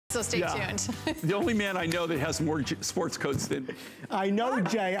So stay tuned. The only man I know that has more sports coats than me. I know,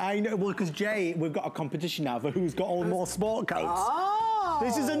 Jay. I know. Well, because Jay, we've got a competition now for who's got all more sport coats. Oh.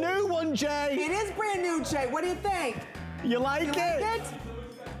 This is a new one, Jay. It is brand new, Jay. What do you think? You like it?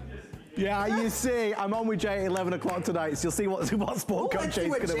 Yeah, you see, I'm on with Jay at 11 o'clock tonight, so you'll see what sport coat Jay's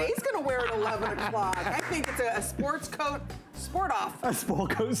going to wear. Jay's going to wear at 11 o'clock. I think it's a sports coat sport-off. A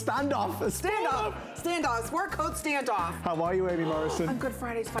sport coat standoff. Standoff. Standoff. Sport coat standoff. How are you, Amy Morrison? I'm good.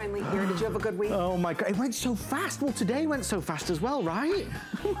 Friday's finally here. Did you have a good week? Oh, my God. It went so fast. Well, today went so fast as well, right?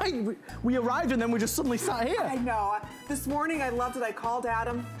 We arrived and then we just suddenly sat here. I know. This morning, I loved it. I called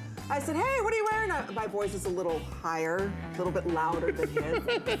Adam. I said, hey, what are you wearing? My voice is a little higher, a little bit louder than his.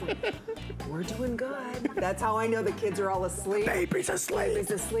 We're doing good. That's how I know the kids are all asleep. Baby's asleep.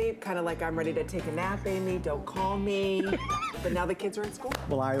 Baby's asleep. Kind of like, I'm ready to take a nap, Amy. Don't call me. But now the kids are in school.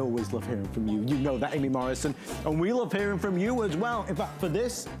 Well, I always love hearing from you. You know that, Amy Morrison. And we love hearing from you as well. In fact, for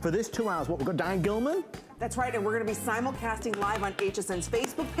this 2 hours, what, we've got Diane Gilman? That's right, and we're going to be simulcasting live on HSN's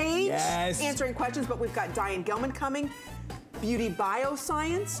Facebook page. Yes. Answering questions, but we've got Diane Gilman coming. Beauty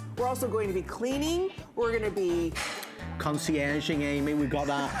bioscience. We're also going to be cleaning. We're going to be concierging, Amy. We've got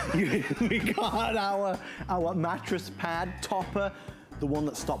that. We got our mattress pad topper, the one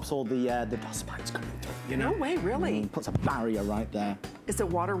that stops all the dust mites coming through. You know? No way, really? Puts a barrier right there. Is it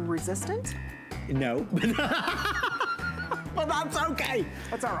water resistant? No. But that's okay.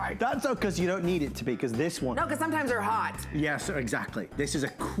 That's all right. That's okay, because you don't need it to be, because this one... No, because sometimes they're hot. Yes, exactly. This is a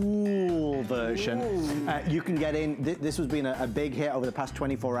cool version. You can get in. This has been a big hit over the past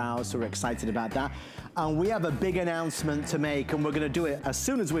 24 hours, so we're excited about that. And we have a big announcement to make, and we're going to do it as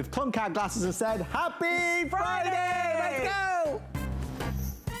soon as we've clunked our glasses and said, Happy Friday! Let's go!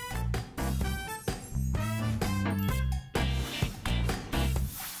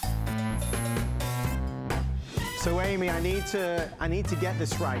 So Amy, I need to get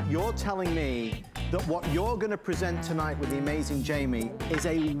this right. You're telling me that what you're going to present tonight with the amazing Jamie is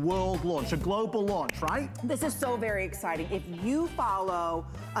a world launch, a global launch, right? This is so very exciting. If you follow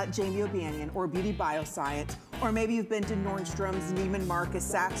Jamie O'Banion or Beauty Bioscience, or maybe you've been to Nordstrom's, Neiman Marcus,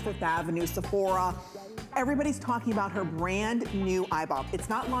 Saks Fifth Avenue, Sephora, everybody's talking about her brand new eye balm. It's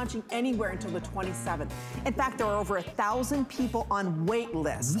not launching anywhere until the 27th. In fact, there are over 1,000 people on wait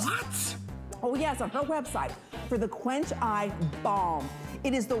list. What? Oh yes, on her website for the Quench Eye Balm.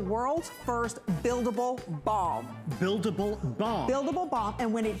 It is the world's first buildable balm. Buildable balm? Buildable balm,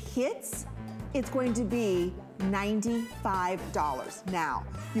 and when it hits, it's going to be $95. Now,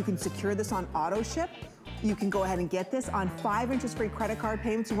 you can secure this on auto ship. You can go ahead and get this on 5 interest-free credit card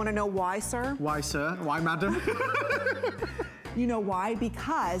payments. You wanna know why, sir? Why, sir? Why, madam? You know why?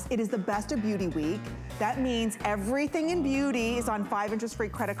 Because it is the best of beauty week. That means everything in beauty is on 5 interest-free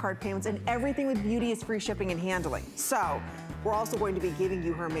credit card payments, and everything with beauty is free shipping and handling. So, we're also going to be giving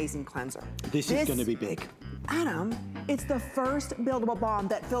you her amazing cleanser. This is gonna be big. Adam, it's the first buildable balm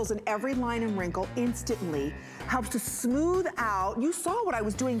that fills in every line and wrinkle instantly, helps to smooth out. You saw what I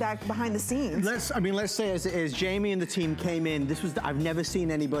was doing back behind the scenes. Let's say as it is, Jamie and the team came in. I've never seen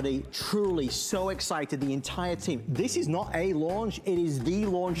anybody truly so excited, the entire team. This is not a launch, it is the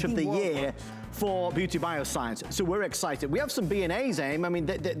launch of the year for Beauty Bioscience. So we're excited. We have some B&As, Aim. I mean,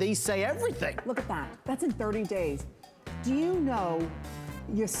 these say everything. Look at that. That's in 30 days. Do you know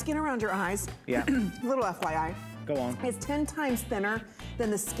your skin around your eyes, little FYI, go on, is 10 times thinner than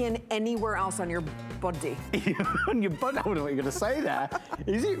the skin anywhere else on your body? On your body? I don't know what you're gonna say there.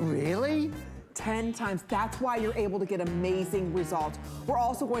 Is it really? 10 times. That's why you're able to get amazing results. We're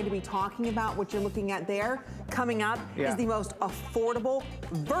also going to be talking about what you're looking at there. Coming up is the most affordable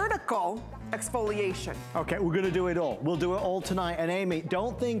vertical exfoliation. Okay, we're gonna do it all. We'll do it all tonight. And Amy,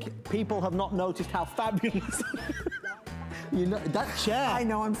 don't think people have not noticed how fabulous you know, that chair. I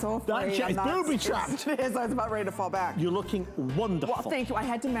know, I'm so afraid. That chair is booby-trapped. It is, I was about ready to fall back. You're looking wonderful. Well, thank you. I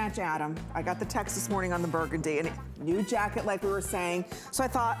had to match Adam. I got the text this morning on the burgundy, and new jacket like we were saying. So I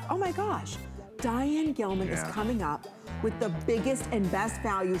thought, oh my gosh, Diane Gilman is coming up with the biggest and best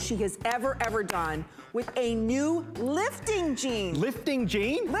value she has ever done with a new lifting jean. Lifting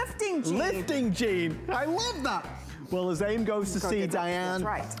jean? Lifting jean. Lifting jean. I love that. Well, as Aim goes to see Diane,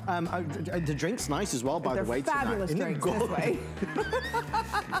 that's right. The drink's nice as well, by the way. They're fabulous drinks this way.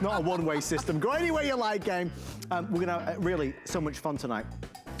 Not a one-way system. Go any way you like, Aim. We're gonna have really so much fun tonight.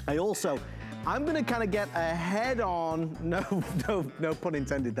 I'm gonna kind of get ahead on, no pun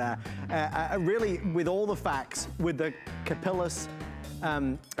intended there, really with all the facts, with the Capillus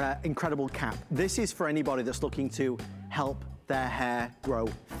Incredible Cap. This is for anybody that's looking to help their hair grow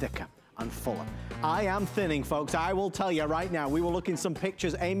thicker and fuller. I am thinning, folks. I will tell you right now, we were looking some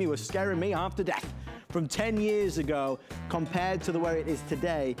pictures. Amy was scaring me half to death from 10 years ago compared to the way it is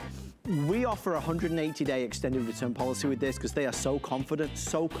today. We offer a 180-day extended return policy with this because they are so confident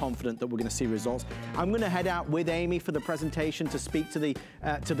that we're going to see results. I'm going to head out with Amy for the presentation to speak to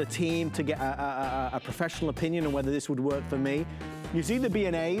the team to get a professional opinion on whether this would work for me. You see the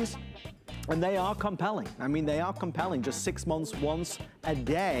B&As, and they are compelling. I mean, they are compelling. Just 6 months, once a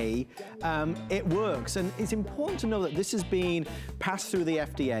day, it works. And it's important to know that this is being passed through the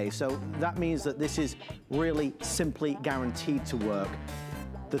FDA. So that means that this is really simply guaranteed to work.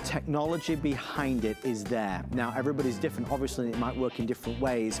 The technology behind it is there. Now, everybody's different. Obviously, it might work in different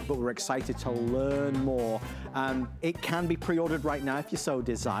ways, but we're excited to learn more. It can be pre-ordered right now if you so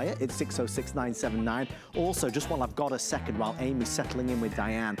desire. It's 606979. Also, just while I've got a second, while Amy's settling in with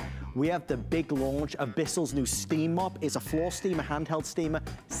Diane, we have the big launch of Bissell's new steam mop. It's a floor steamer, handheld steamer,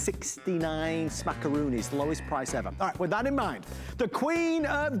 69 smackaroonies, the lowest price ever. All right, with that in mind, the queen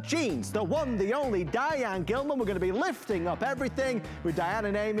of jeans, the one, the only, Diane Gilman. We're gonna be lifting up everything with Diane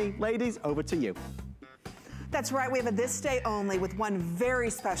and Amy. Ladies, over to you. That's right, we have a This Day Only with one very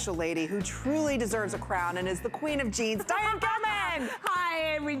special lady who truly deserves a crown and is the queen of jeans, Diane Gilman!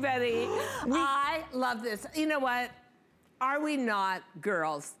 Hi, everybody. I love this. You know what? Are we not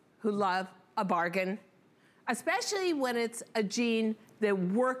girls who love a bargain? Especially when it's a jean that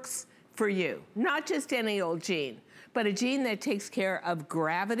works for you. Not just any old jean, but a jean that takes care of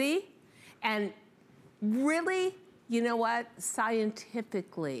gravity and really, you know what,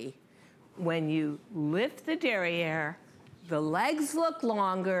 scientifically, when you lift the derriere, the legs look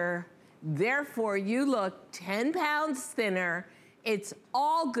longer, therefore you look 10 pounds thinner. It's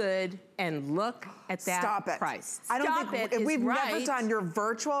all good, and look at that price. I don't think we've never done your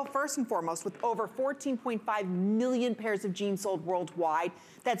virtual, first and foremost, with over 14.5 million pairs of jeans sold worldwide.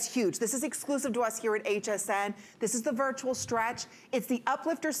 That's huge. This is exclusive to us here at HSN. This is the virtual stretch. It's the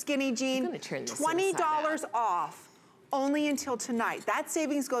Uplifter Skinny Jean. I'm gonna turn this $20 off. Only until tonight. That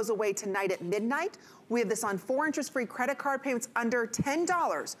savings goes away tonight at midnight. We have this on 4 interest-free credit card payments under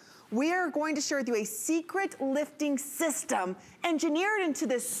 $10. We are going to share with you a secret lifting system engineered into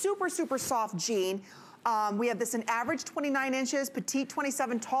this super, super soft jean. We have this in average 29 inches, petite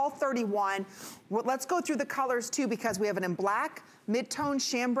 27, tall 31. Let's go through the colors too, because we have it in black, mid-tone,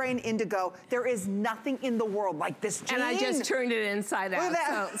 chambray, and indigo. There is nothing in the world like this jean. And I just turned it inside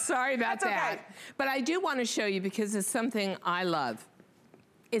out, so sorry about that. Okay. But I do want to show you because it's something I love.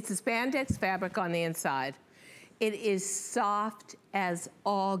 It's a spandex fabric on the inside. It is soft as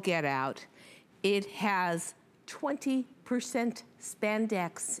all get out. It has 20%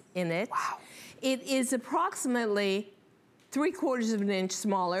 spandex in it. Wow. It is approximately 3/4 of an inch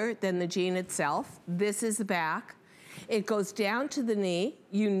smaller than the jean itself. This is the back. It goes down to the knee.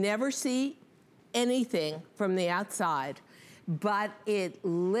 You never see anything from the outside, but it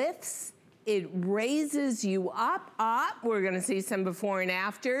lifts, it raises you up. We're gonna see some before and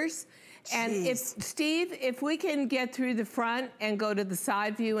afters. And if, Steve, if we can get through the front and go to the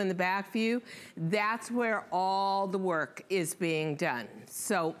side view and the back view, that's where all the work is being done.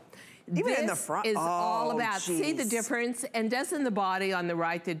 So even in the front, is all about, see the difference? And doesn't the body on the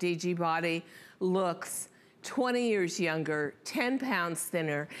right, the DG body, looks 20 years younger, 10 pounds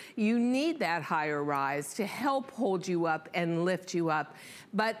thinner. You need that higher rise to help hold you up and lift you up.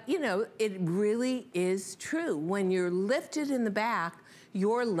 But you know, it really is true. When you're lifted in the back,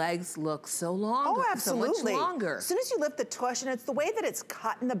 your legs look so long, so much longer. As soon as you lift the tush, and it's the way that it's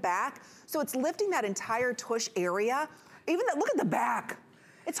cut in the back, so it's lifting that entire tush area. Even that, look at the back.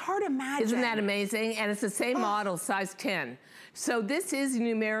 It's hard to imagine. Isn't that amazing? And it's the same model, size 10. So this is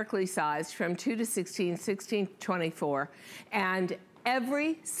numerically sized from 2 to 16, 16 to 24. And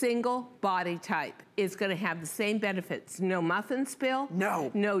every single body type is gonna have the same benefits. No muffin spill.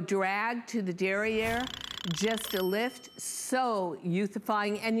 No drag to the derriere. Just a lift, so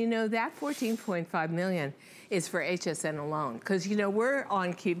youthifying. And you know, that 14.5 million is for HSN alone. Because you know, we're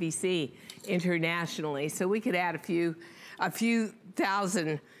on QVC internationally, so we could add a few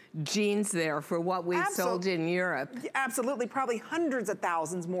thousand jeans there for what we've sold in Europe. Absolutely, probably hundreds of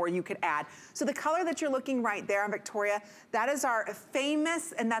thousands more you could add. So the color that you're looking right there on Victoria, that is our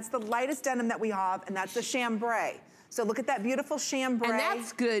famous, and that's the lightest denim that we have, and that's the chambray. So look at that beautiful chambray. And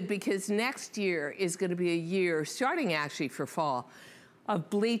that's good because next year is gonna be a year, starting actually for fall, of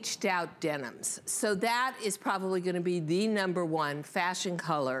bleached out denims. So that is probably gonna be the #1 fashion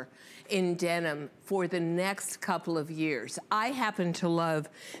color in denim for the next couple of years. I happen to love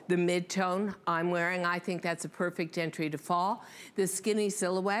the mid-tone I'm wearing. I think that's a perfect entry to fall. The skinny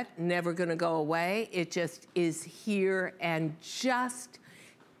silhouette, never gonna go away. It just is here, and just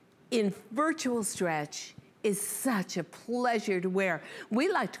in virtual stretch, is such a pleasure to wear. We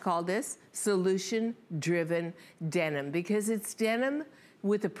like to call this solution-driven denim because it's denim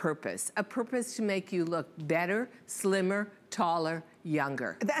with a purpose to make you look better, slimmer, taller,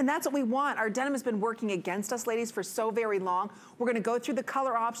 younger. And that's what we want. Our denim has been working against us, ladies, for so very long. We're gonna go through the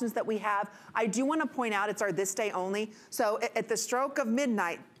color options that we have. I do wanna point out it's our this day only. So at the stroke of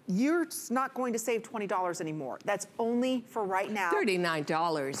midnight, you're not going to save $20 anymore. That's only for right now.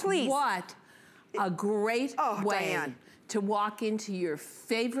 $39. Please. What a great way Diane, to walk into your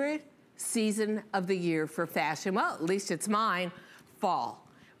favorite season of the year for fashion. Well, at least it's mine, fall.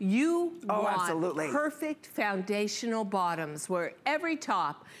 You want absolutely perfect foundational bottoms where every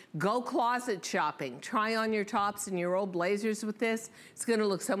top, go closet shopping, try on your tops and your old blazers with this. It's gonna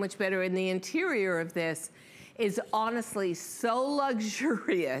look so much better. And the interior of this is honestly so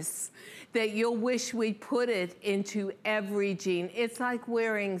luxurious that you'll wish we put it into every jean. It's like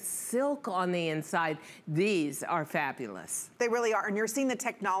wearing silk on the inside. These are fabulous. they really are. And you're seeing the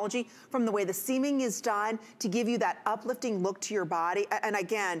technology from the way the seaming is done to give you that uplifting look to your body. And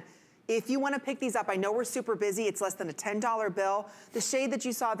again, if you want to pick these up, I know we're super busy. It's less than a $10 bill. The shade that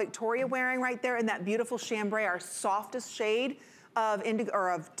you saw Victoria wearing right there in that beautiful chambray, our softest shade of indigo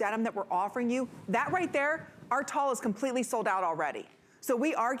or of denim that we're offering you, that right there, our tall is completely sold out already. So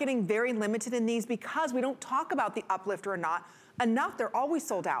we are getting very limited in these because we don't talk about the uplifter or not enough. They're always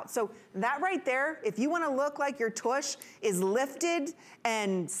sold out. So that right there, if you want to look like your tush is lifted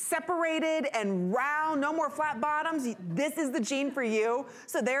and separated and round, no more flat bottoms, this is the jean for you.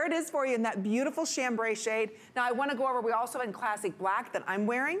 So there it is for you in that beautiful chambray shade. Now I want to go over, we also have in classic black that I'm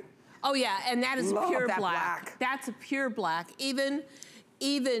wearing. Oh yeah, and that is pure that black. That's a pure black. Even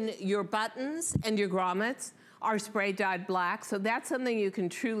your buttons and your grommets are spray dyed black, so that's something you can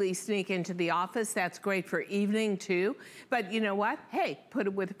truly sneak into the office. That's great for evening too. But you know what? Hey, put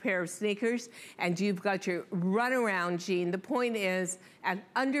it with a pair of sneakers and you've got your runaround jean. The point is, at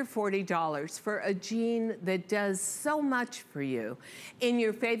under $40 for a jean that does so much for you in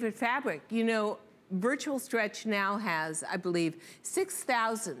your favorite fabric. You know, Virtual Stretch now has, I believe,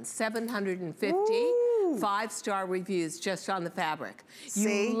 6,750 five-star reviews just on the fabric.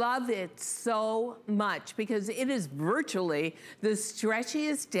 See? You love it so much because it is virtually the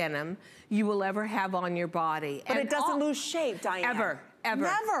stretchiest denim you will ever have on your body. But it doesn't lose shape, Diane. Ever.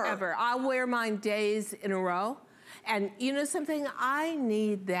 Never. Ever. I'll wear mine days in a row. And you know something? I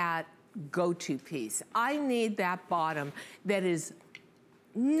need that go-to piece. I need that bottom that is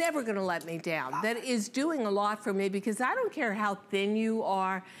never gonna let me down, that is doing a lot for me because I don't care how thin you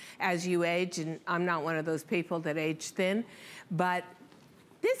are as you age, and I'm not one of those people that age thin, but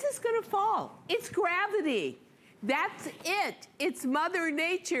this is gonna fall. It's gravity. That's it. It's Mother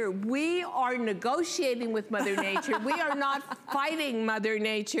Nature. We are negotiating with Mother Nature. We are not fighting Mother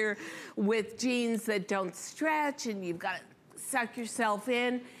Nature with jeans that don't stretch and you've got to suck yourself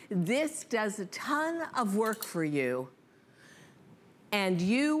in. This does a ton of work for you. And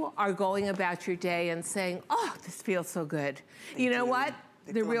you are going about your day and saying, oh, this feels so good. You know what?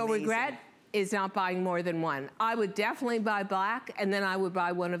 The real regret is not buying more than one. I would definitely buy black, and then I would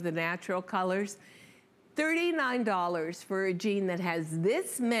buy one of the natural colors. $39 for a jean that has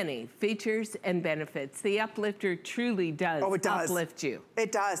this many features and benefits. The uplifter truly does uplift you.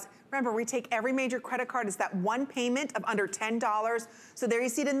 It does. Remember, we take every major credit card. It's that one payment of under $10. So there you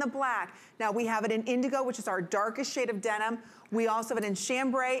see it in the black. Now we have it in indigo, which is our darkest shade of denim. We also have it in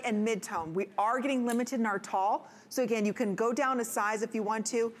chambray and mid-tone. We are getting limited in our tall. So again, you can go down a size if you want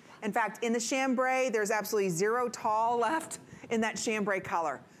to. In fact, in the chambray, there's absolutely 0 tall left in that chambray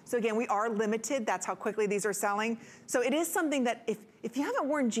color. So again, we are limited. That's how quickly these are selling. So it is something that if you haven't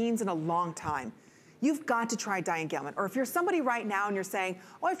worn jeans in a long time, you've got to try Diane Gilman. Or if you're somebody right now and you're saying,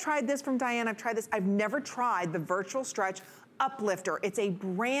 oh, I've tried this from Diane, I've tried this. I've never tried the Virtual Stretch Uplifter. It's a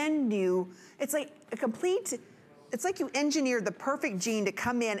brand new, it's like a complete, it's like you engineered the perfect jean to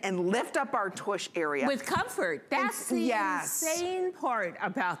come in and lift up our tush area. With comfort. That's the insane part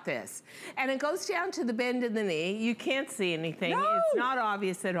about this. And it goes down to the bend of the knee. You can't see anything. No. It's not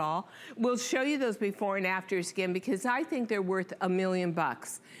obvious at all. We'll show you those before and afters again because I think they're worth $1 million.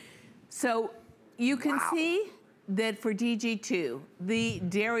 So you can see that for DG2, the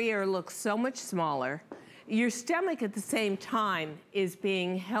derriere looks so much smaller. Your stomach at the same time is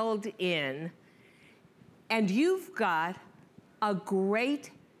being held in. And you've got a great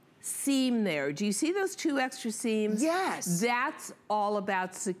seam there. Do you see those 2 extra seams? Yes. That's all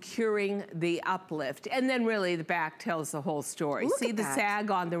about securing the uplift. And then really the back tells the whole story. Look see the sag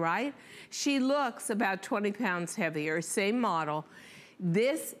on the right? She looks about 20 pounds heavier, same model.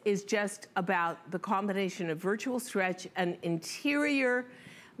 This is just about the combination of Virtual Stretch and interior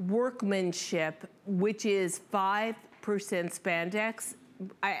workmanship, which is 5% spandex,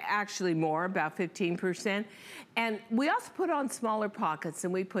 actually more, about 15%. And we also put on smaller pockets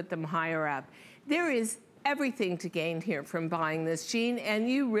and we put them higher up. There is everything to gain here from buying this jean, and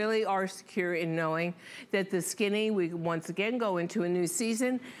you really are secure in knowing that the skinny, we once again go into a new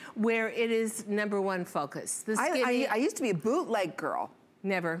season where it is #1 focus. The skinny, I used to be a bootleg girl.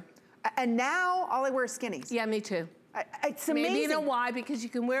 Never. And now all I wear is skinnies. Yeah, me too. It's amazing. Maybe you know why? Because you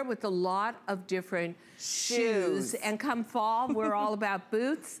can wear it with a lot of different shoes. And come fall, we're all about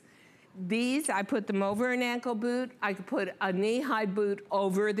boots. These, I put them over an ankle boot. I could put a knee-high boot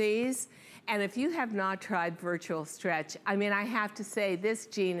over these. And if you have not tried virtual stretch, I mean, I have to say this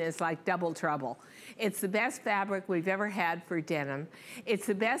jean is like double trouble. It's the best fabric we've ever had for denim. It's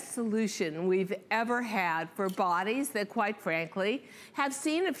the best solution we've ever had for bodies that, quite frankly, have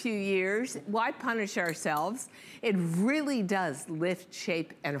seen a few years. Why punish ourselves? It really does lift,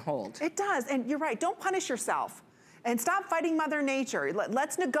 shape, and hold. It does, and you're right, don't punish yourself. And stop fighting Mother Nature.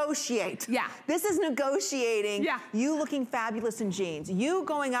 Let's negotiate. Yeah. This is negotiating. Yeah. You looking fabulous in jeans. You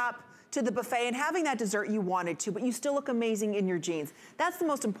going up to the buffet and having that dessert you wanted to, but you still look amazing in your jeans. That's the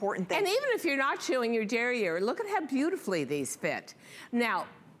most important thing. And even if you're not showing your derriere, look at how beautifully these fit. Now,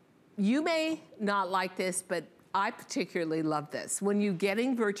 you may not like this, but I particularly love this. When you're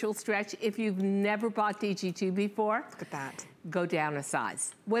getting virtual stretch, if you've never bought DG2 before, look at that. Go down a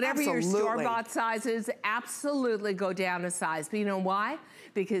size. Whatever your store-bought size is, absolutely go down a size. But you know why?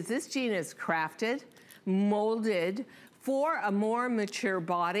 Because this jean is crafted, molded, for a more mature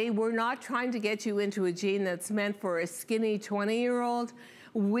body. We're not trying to get you into a jean that's meant for a skinny 20-year-old.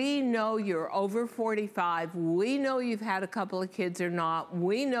 We know you're over 45. We know you've had a couple of kids or not.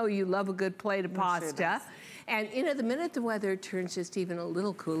 We know you love a good plate of pasta. And you know, the minute the weather turns just even a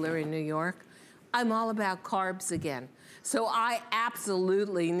little cooler in New York, I'm all about carbs again. So I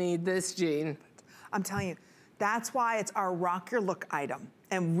absolutely need this jean. I'm telling you, that's why it's our rock your look item.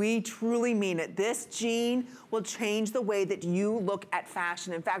 And we truly mean it. This jean will change the way that you look at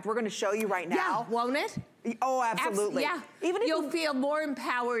fashion. In fact, we're gonna show you right now. Yeah, won't it? Oh, absolutely. Yeah, even if you'll feel more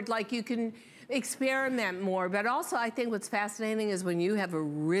empowered, like you can experiment more. But also, I think what's fascinating is when you have a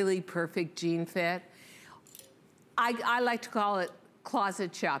really perfect jean fit, I like to call it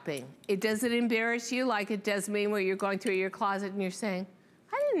closet shopping. It doesn't embarrass you like it does me where you're going through your closet and you're saying,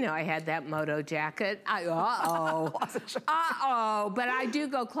 I didn't know I had that moto jacket. Uh-oh. Uh-oh. But I do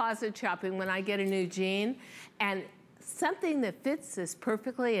go closet shopping when I get a new jean. And something that fits this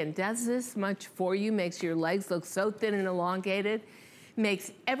perfectly and does this much for you, makes your legs look so thin and elongated,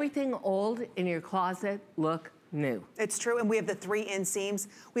 makes everything old in your closet look new. It's true, and we have the 3 inseams.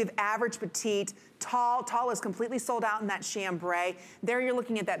 We have average, petite, tall. Tall is completely sold out in that chambray. There you're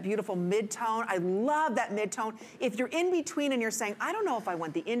looking at that beautiful mid-tone. I love that mid-tone. If you're in between and you're saying, I don't know if I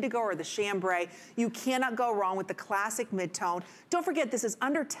want the indigo or the chambray, you cannot go wrong with the classic mid-tone. Don't forget, this is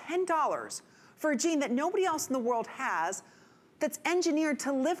under $10 for a jean that nobody else in the world has, that's engineered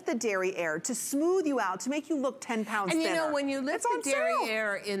to lift the derriere, to smooth you out, to make you look 10 pounds thinner. And you know, when you lift the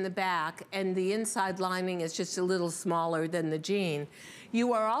derriere in the back and the inside lining is just a little smaller than the jean,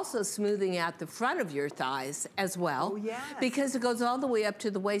 you are also smoothing out the front of your thighs as well. Oh, yes. Because it goes all the way up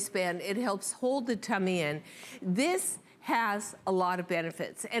to the waistband. It helps hold the tummy in. This has a lot of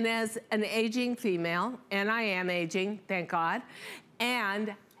benefits. And as an aging female, and I am aging, thank God,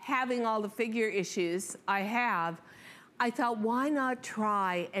 and having all the figure issues I have, I thought, why not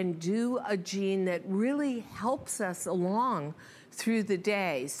try and do a jean that really helps us along through the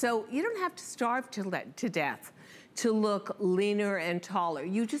day? So you don't have to starve to death to look leaner and taller.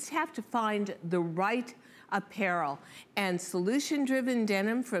 You just have to find the right apparel. And solution-driven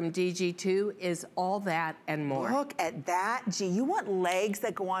denim from DG2 is all that and more. Look at that. Gee, you want legs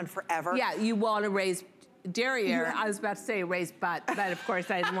that go on forever? Yeah, you want to raise derriere. Yeah. I was about to say raised butt, but of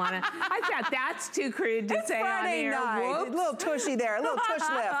course I didn't want to. I thought that's too crude to say on air. A little tushy there, a little tush lift,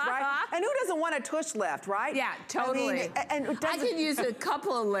 right? And who doesn't want a tush lift, right? Yeah, totally. I mean, I could use a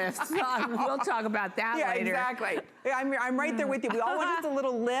couple of lifts. We'll talk about that later. Yeah, exactly. I'm right there with you. We all want just a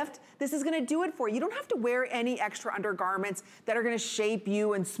little lift. This is going to do it for you. You don't have to wear any extra undergarments that are going to shape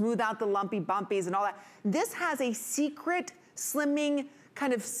you and smooth out the lumpy bumpies and all that. This has a secret slimming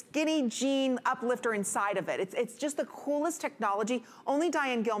kind of skinny jean uplifter inside of it. It's just the coolest technology. Only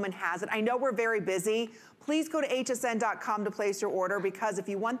Diane Gilman has it. I know we're very busy. Please go to hsn.com to place your order, because if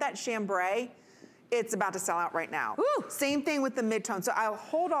you want that chambray, it's about to sell out right now. Ooh. Same thing with the mid-tone. So I'll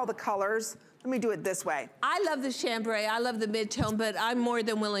hold all the colors. Let me do it this way. I love the chambray, I love the mid-tone, but I'm more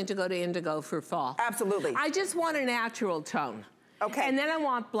than willing to go to indigo for fall. Absolutely. I just want a natural tone. Okay. And then I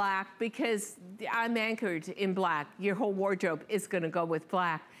want black because I'm anchored in black. Your whole wardrobe is gonna go with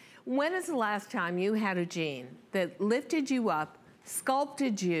black. When is the last time you had a jean that lifted you up,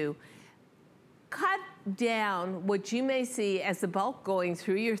 sculpted you, cut down what you may see as the bulk going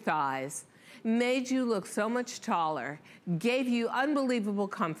through your thighs, made you look so much taller, gave you unbelievable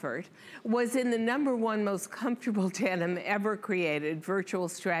comfort, was in the #1 most comfortable denim ever created, virtual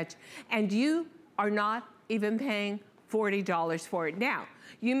stretch, and you are not even paying $40 for it. Now,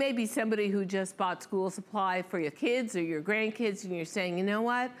 you may be somebody who just bought school supply for your kids or your grandkids, and you're saying, you know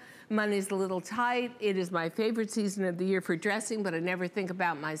what? Money's a little tight. It is my favorite season of the year for dressing, but I never think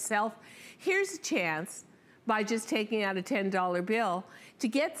about myself. Here's a chance, by just taking out a $10 bill, to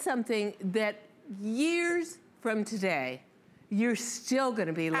get something that years from today, you're still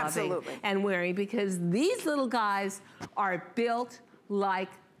gonna be loving and wearing, because these little guys are built like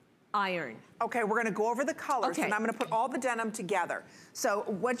iron. Okay, we're gonna go over the colors, and I'm gonna put all the denim together. So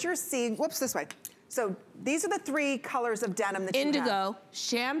what you're seeing, whoops, this way. So these are the 3 colors of denim that you have. Indigo,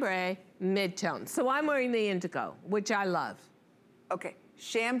 chambray, mid-tone. So I'm wearing the indigo, which I love. Okay,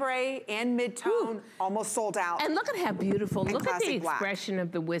 chambray and mid-tone, almost sold out. And look at how beautiful, look at the black. expression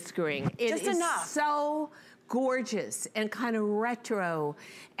of the whiskering. It Just is enough. so gorgeous and kind of retro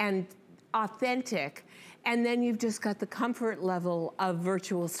and authentic. And then you've just got the comfort level of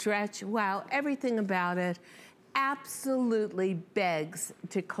virtual stretch. Wow, everything about it absolutely begs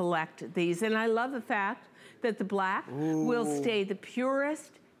to collect these. And I love the fact that the black will stay the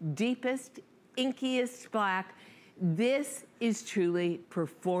purest, deepest, inkiest black. This is truly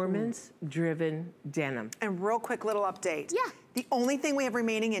performance-driven denim. And real quick little update. Yeah. The only thing we have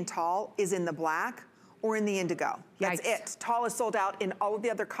remaining in tall is in the black or in the indigo. That's it. Tall is sold out in all of the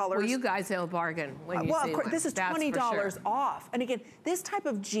other colors. Well, you guys owe a bargain when you well, see of course, one. this is That's $20 for sure. off. And again, this type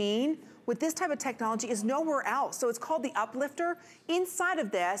of jean with this type of technology is nowhere else. So it's called the uplifter. Inside of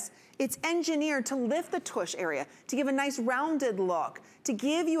this, it's engineered to lift the tush area, to give a nice rounded look, to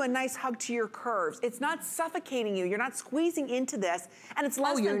give you a nice hug to your curves. It's not suffocating you. You're not squeezing into this, and it's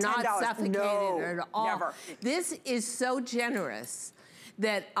less than $10. You're not suffocated at all. Never. This is so generous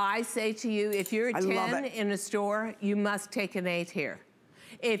that I say to you, if you're a 10 in a store, you must take an 8 here.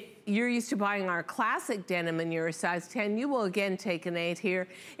 If you're used to buying our classic denim and you're a size 10, you will again take an 8 here.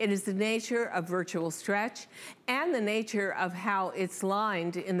 It is the nature of virtual stretch and the nature of how it's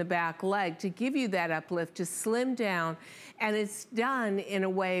lined in the back leg to give you that uplift, to slim down. And it's done in a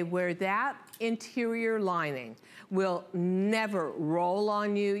way where that interior lining will never roll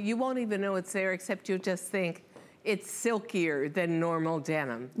on you. You won't even know it's there, except you'll just think it's silkier than normal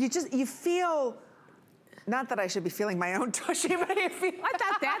denim. You feel, not that I should be feeling my own tushy, but you feel. I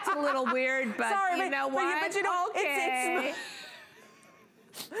thought that's a little weird, but sorry, you know what? But you know, okay.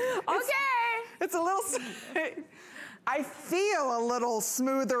 It's a little, I feel a little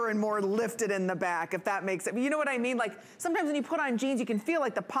smoother and more lifted in the back, if that makes it. You know what I mean? Like sometimes when you put on jeans, you can feel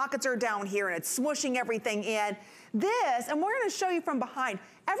like the pockets are down here and it's smushing everything in. This, and we're gonna show you from behind,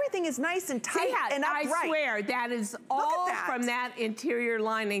 everything is nice and tight and upright. I swear, that is all from that interior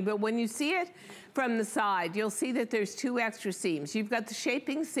lining, but when you see it from the side, you'll see that there's 2 extra seams. You've got the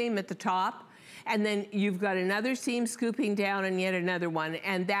shaping seam at the top, and then you've got another seam scooping down and yet another one,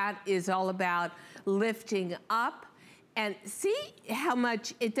 and that is all about lifting up. And see how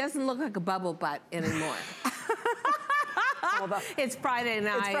much, it doesn't look like a bubble butt anymore. It's Friday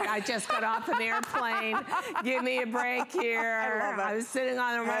night. I just got off an airplane. Give me a break here. I was sitting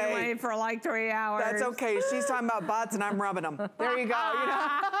on a runway for like 3 hours. That's okay. She's talking about butts and I'm rubbing them. There you go. You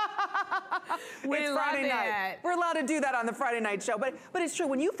know? It's Friday night. We're allowed to do that on the Friday night show. But it's true.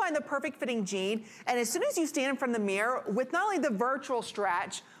 When you find the perfect fitting jean, and as soon as you stand in front of the mirror with not only the virtual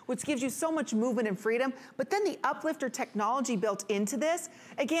stretch, which gives you so much movement and freedom, but then the uplifter technology built into this,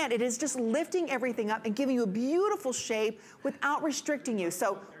 again, it is just lifting everything up and giving you a beautiful shape without restricting you.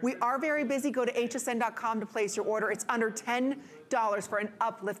 So we are very busy. Go to hsn.com to place your order. It's under $10 for an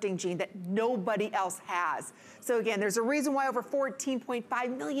uplifting jean that nobody else has. So again, there's a reason why over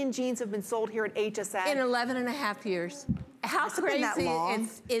 14.5 million jeans have been sold here at HSN. In 11 and a half years. How crazy that long.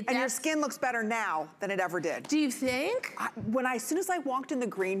 It's and your skin looks better now than it ever did. Do you think? As soon as I walked in the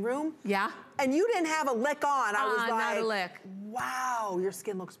green room, yeah, and you didn't have a lick on, I was like, not a lick. Wow, your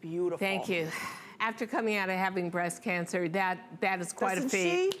skin looks beautiful. Thank you. After coming out of having breast cancer, that is quite a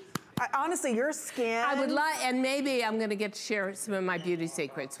feat. Honestly, your skin. I would like, and maybe I'm gonna get to share some of my beauty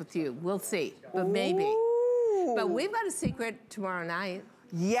secrets with you. We'll see, but maybe. But we've got a secret tomorrow night.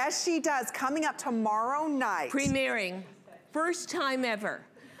 Yes, she does. Coming up tomorrow night. Premiering, first time ever.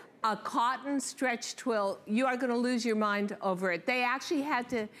 a cotton stretch twill. You are gonna lose your mind over it. They actually had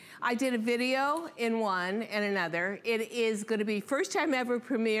to, I did a video in one and another. It is gonna be first time ever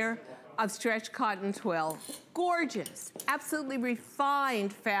premiere of stretch cotton twill. Gorgeous, absolutely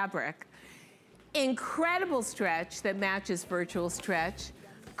refined fabric. Incredible stretch that matches virtual stretch.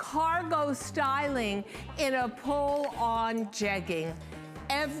 Cargo styling in a pull-on jegging.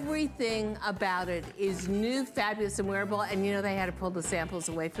 Everything about it is new, fabulous, and wearable. And you know, they had to pull the samples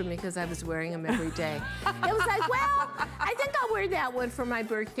away from me because I was wearing them every day. It was like, well, I think I'll wear that one for my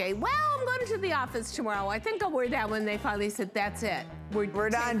birthday. Well, I'm going to the office tomorrow. I think I'll wear that one. They finally said, that's it. We're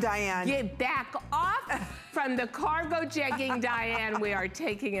done, Diane. Get back off from the cargo jegging, Diane. We are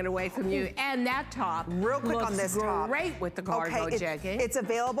taking it away from you. And that top real quick on this top. Great with the cargo jegging. It's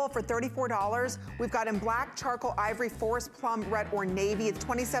available for $34. We've got in black, charcoal, ivory, forest plum, red, or navy. It's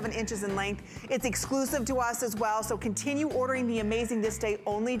 27 inches in length. It's exclusive to us as well. So continue ordering the amazing this day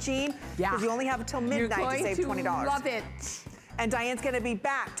only, Jean. Yeah. Because you only have until midnight to save $20. Love it. And Diane's gonna be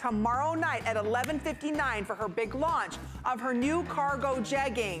back tomorrow night at 11:59 for her big launch of her new cargo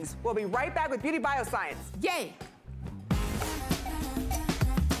jeggings. We'll be right back with Beauty Bioscience. Yay!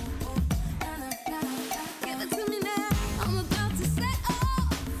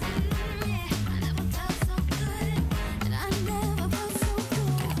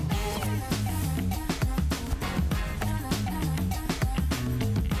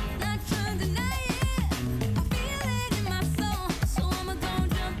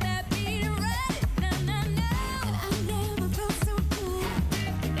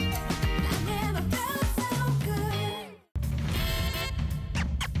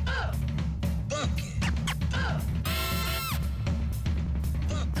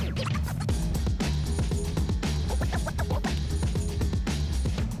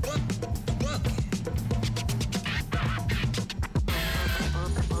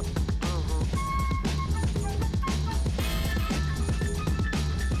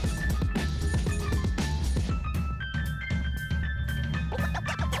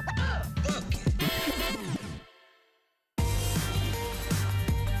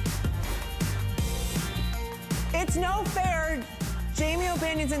 It's no fair. Jamie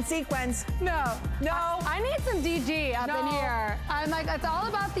O'Banion's in sequins. No. I need some DG up in here. I'm like, it's all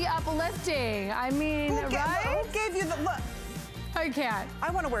about the uplifting. I mean, right? Who gave you the look? I can't.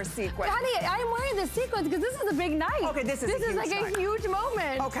 I want to wear sequins. Honey, I'm wearing the sequins because this is a big night. Okay, this is like a huge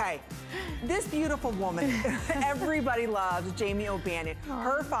moment. Okay. This beautiful woman, everybody loves Jamie O'Banion.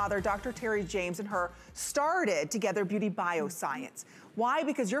 Her father, Dr. Terry James, and her started together Beauty Bioscience. Why?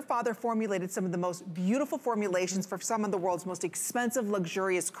 Because your father formulated some of the most beautiful formulations for some of the world's most expensive,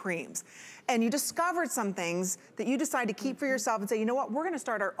 luxurious creams. And you discovered some things that you decided to keep for yourself and say, you know what, we're gonna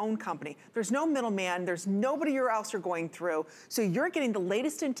start our own company. There's no middleman, there's nobody else you're going through, so you're getting the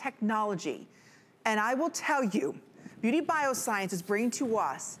latest in technology. And I will tell you, Beauty Bioscience is bringing to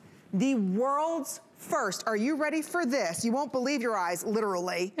us the world's first, are you ready for this? You won't believe your eyes,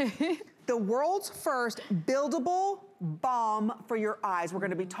 literally. The world's first buildable balm for your eyes. We're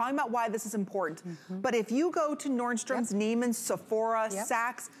gonna be talking about why this is important. But if you go to Nordstrom's, Neiman's, Sephora,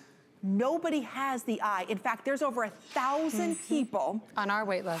 Saks, nobody has the eye. In fact, there's over 1,000 people on our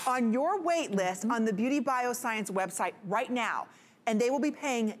wait list. On your wait list on the Beauty Bioscience website right now. And they will be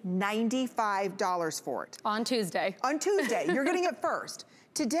paying $95 for it. On Tuesday. On Tuesday, you're getting it first.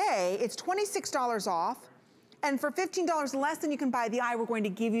 Today, it's $26 off. And for $15 less than you can buy the eye, we're going to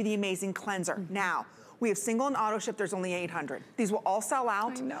give you the amazing cleanser. Now, we have single and auto ship, there's only 800. These will all sell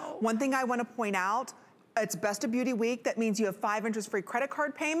out. I know. One thing I wanna point out, it's Best of Beauty Week. That means you have 5 interest-free credit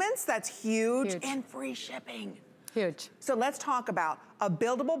card payments. That's huge. And free shipping. Huge. So let's talk about a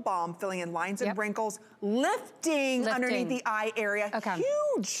buildable balm filling in lines and wrinkles, lifting underneath the eye area. Okay.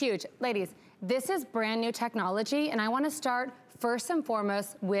 Huge. Ladies, this is brand new technology, and I wanna start first and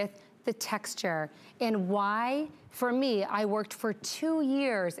foremost with the texture and why, for me, I worked for 2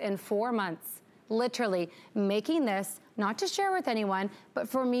 years and 4 months, literally making this, not to share with anyone, but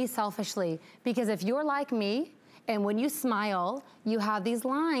for me selfishly. Because if you're like me, and when you smile, you have these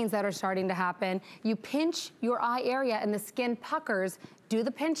lines that are starting to happen, you pinch your eye area and the skin puckers, do the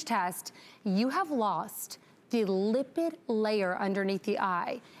pinch test, you have lost the lipid layer underneath the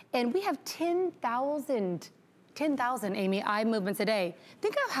eye. And we have 10,000, Amy, eye movements a day.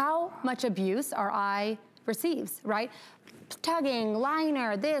 Think of how much abuse our eye receives, right? Tugging,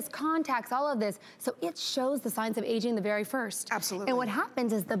 liner, this, contacts, all of this. So it shows the signs of aging the very first. Absolutely. And what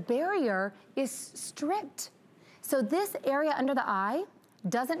happens is the barrier is stripped. So this area under the eye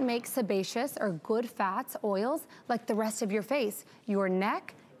doesn't make sebaceous or good fats, oils, like the rest of your face. Your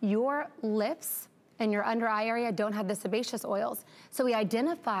neck, your lips, and your under eye area don't have the sebaceous oils. So we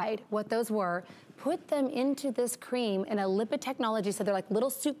identified what those were, put them into this cream in a lipid technology, so they're like little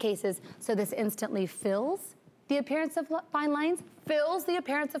suitcases, so this instantly fills the appearance of fine lines,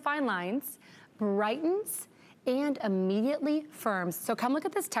 brightens, and immediately firms. So come look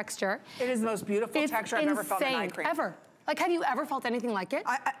at this texture. It is the most beautiful texture I've ever felt in eye cream. Ever. Like, have you ever felt anything like it?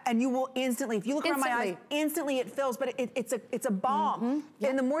 And you will instantly, if you look around my eyes, instantly it fills, but it's a balm.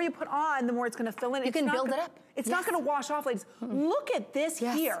 And the more you put on, the more it's gonna fill in. You can build it up. It's not gonna wash off, ladies. Look at this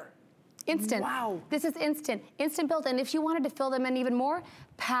here. Instant. Wow. This is instant. Instant build. And if you wanted to fill them in even more,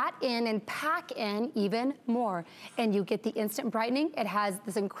 pat in and pack in even more. And you get the instant brightening. It has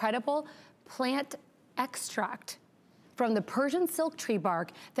this incredible plant extract from the Persian silk tree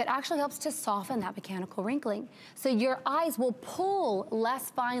bark that actually helps to soften that mechanical wrinkling. So your eyes will pull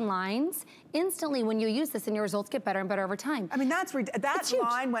less fine lines instantly when you use this, and your results get better and better over time. I mean, that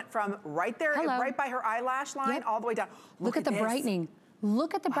line went from right there, right by her eyelash line, all the way down. Look at the brightening.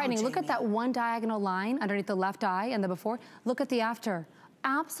 Look at the brightening. Look at that one diagonal line underneath the left eye and the before. Look at the after.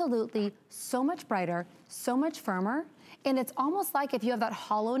 Absolutely so much brighter, so much firmer. And it's almost like if you have that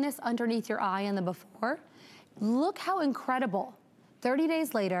hollowness underneath your eye and the before. Look how incredible. 30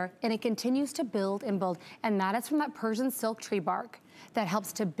 days later, and it continues to build and build. And that is from that Persian silk tree bark that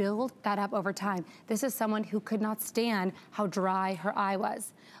helps to build that up over time. This is someone who could not stand how dry her eye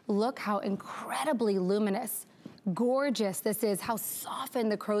was. Look how incredibly luminous, gorgeous this is, how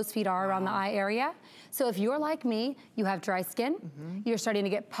softened the crow's feet are around the eye area. So if you're like me, you have dry skin, you're starting to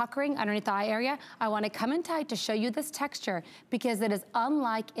get puckering underneath the eye area, I wanna come in tight to show you this texture because it is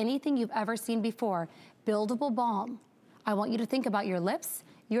unlike anything you've ever seen before. Buildable balm. I want you to think about your lips,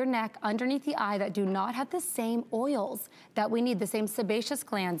 your neck, underneath the eye that do not have the same oils that we need, the same sebaceous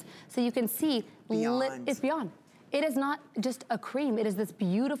glands. So you can see it's beyond. It is not just a cream, it is this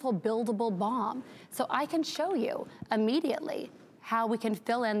beautiful buildable balm. So I can show you immediately how we can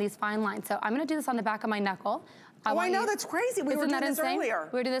fill in these fine lines. So I'm gonna do this on the back of my knuckle. I know, that's crazy. We were doing this earlier.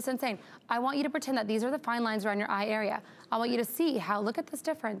 We were doing this insane. I want you to pretend that these are the fine lines around your eye area. I want you to see how, look at this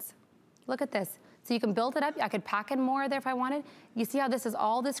difference. Look at this. So you can build it up. I could pack in more there if I wanted. You see how this is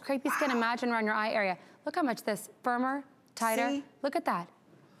all this crepey skin? Imagine around your eye area. Look how much this, firmer, tighter. See? Look at that.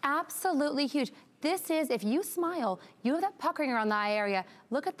 Absolutely huge. This is, if you smile, you have that puckering around the eye area.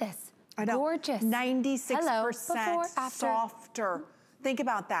 Look at this. I know. Gorgeous. 96% before, softer. Think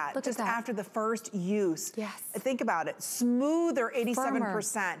about that. Look just at that. After the first use. Yes. Think about it. Smoother,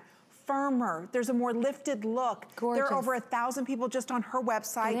 87%. Firmer. There's a more lifted look. Gorgeous. There are over 1,000 people just on her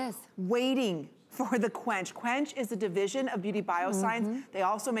website waiting for the Quench. Quench is a division of Beauty Bioscience. They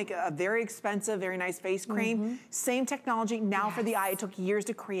also make a very expensive, very nice face cream. Same technology now for the eye. It took years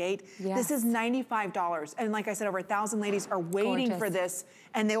to create. This is $95. And like I said, over 1,000 ladies are waiting for this,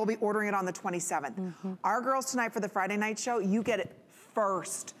 and they will be ordering it on the 27th. Our girls tonight for the Friday night show, you get it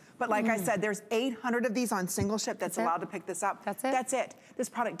first. But like I said, there's 800 of these on single ship that's allowed to pick this up. That's it. That's it. This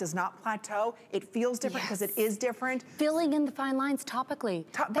product does not plateau. It feels different because it is different. Filling in the fine lines topically.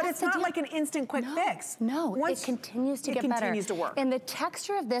 But it's not like an instant quick fix. No, it continues to get better. It continues to work. And the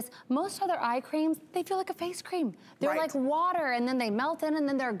texture of this, most other eye creams, they feel like a face cream. They're like water and then they melt in and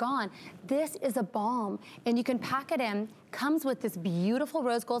then they're gone. This is a balm and you can pack it in. Comes with this beautiful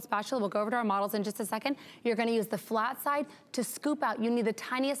rose gold spatula. We'll go over to our models in just a second. You're gonna use the flat side to scoop out. You need the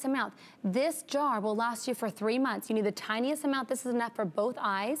tiniest amount. This jar will last you for 3 months. You need the tiniest amount. This is enough for both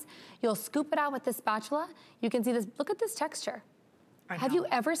eyes. You'll scoop it out with this spatula. You can see this, look at this texture. Have you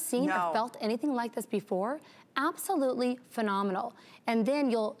ever seen or felt anything like this before? Absolutely phenomenal. And then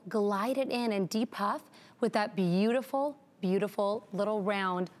you'll glide it in and depuff with that beautiful, beautiful little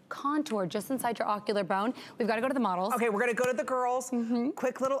round contour just inside your ocular bone. We've got to go to the models. Okay, we're gonna go to the girls.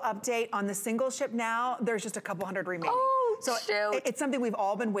 Quick little update on the single ship now. There's just a couple hundred remaining. Oh, so it's something we've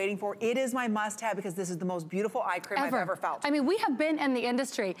all been waiting for. It is my must-have because this is the most beautiful eye cream I've ever felt. I mean, we have been in the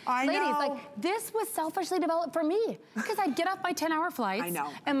industry. Ladies, like this was selfishly developed for me because I'd get off my 10-hour flights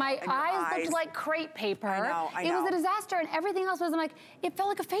and my eyes looked like crepe paper. I know. It was a disaster and everything else was, I'm like, it felt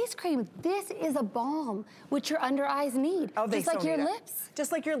like a face cream. This is a balm which your under eyes need. Oh, they just like your lips.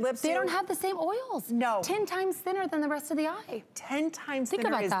 Just like your lips. They don't have the same oils. No. 10 times thinner than the rest of the eye. 10 times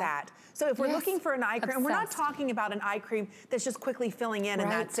thinner is that. So if we're looking for an eye cream, and we're not talking about an eye cream that's just quickly filling in and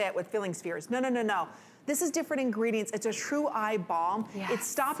that's it with filling spheres. No, no, no, no. This is different ingredients. It's a true eye balm. It's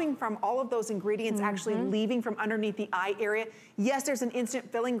stopping from all of those ingredients actually leaving from underneath the eye area. Yes, there's an instant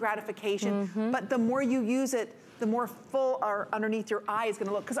filling gratification, but the more you use it, the more full our underneath your eye is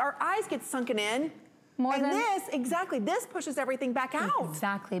gonna look. Because our eyes get sunken in more and than... this, exactly, this pushes everything back out.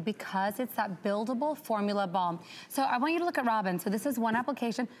 Exactly, because it's that buildable formula balm. So I want you to look at Robin. So this is one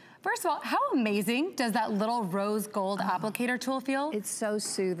application. First of all, how amazing does that little rose gold applicator tool feel? It's so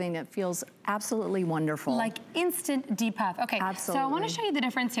soothing. It feels absolutely wonderful. Like instant depuff. Okay, absolutely. So I want to show you the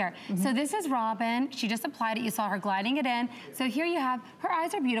difference here. So this is Robin. She just applied it. You saw her gliding it in. So here you have, her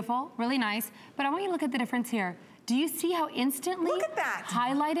eyes are beautiful, really nice. But I want you to look at the difference here. Do you see how instantly look at that.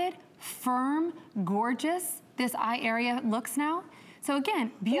 Highlighted, firm, gorgeous this eye area looks now? So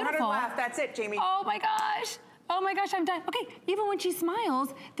again, beautiful. 400 left. That's it, Jamie. Oh my gosh. Oh my gosh, I'm done. Okay, even when she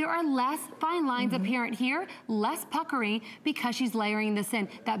smiles, there are less fine lines apparent here, less puckering because she's layering this in,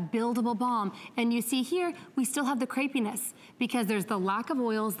 that buildable balm. And you see here, we still have the crepiness because there's the lack of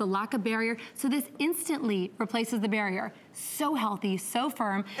oils, the lack of barrier. So this instantly replaces the barrier. So healthy, so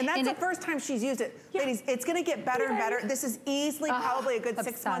firm. And that's the first time she's used it. Yeah. Ladies, it's gonna get better and better. This is easily probably a good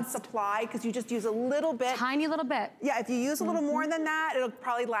 6 month supply because you just use a little bit. Tiny little bit. Yeah, if you use a little more than that, it'll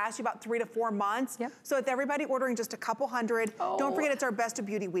probably last you about 3 to 4 months. Yep. So if everybody ordering just a couple hundred, don't forget it's our Best of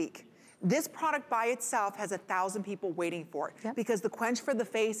Beauty week. This product by itself has 1,000 people waiting for it because the quench for the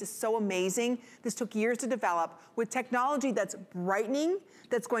face is so amazing. This took years to develop with technology that's brightening,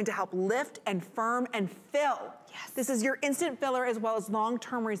 that's going to help lift and firm and fill. Yes. This is your instant filler as well as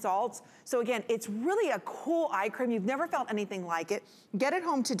long-term results. So again, it's really a cool eye cream. You've never felt anything like it. Get it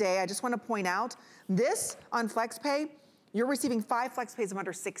home today. I just want to point out, this on FlexPay, you're receiving 5 FlexPays of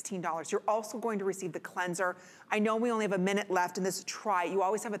under $16. You're also going to receive the cleanser. I know we only have a minute left in this try. You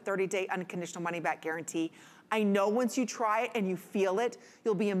always have a 30-day unconditional money-back guarantee. I know once you try it and you feel it,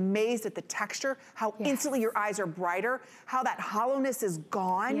 you'll be amazed at the texture, how instantly your eyes are brighter, how that hollowness is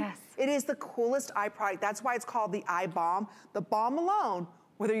gone. Yes. It is the coolest eye product. That's why it's called the Eye Balm. The balm alone,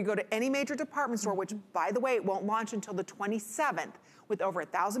 whether you go to any major department store, which by the way, it won't launch until the 27th, with over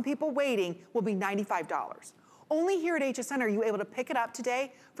 1,000 people waiting, will be $95. Only here at HSN are you able to pick it up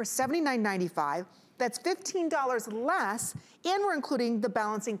today for $79.95. That's $15 less, and we're including the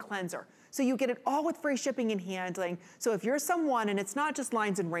balancing cleanser. So you get it all with free shipping and handling. So if you're someone, and it's not just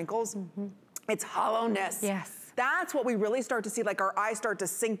lines and wrinkles, it's hollowness. Yes. That's what we really start to see, like our eyes start to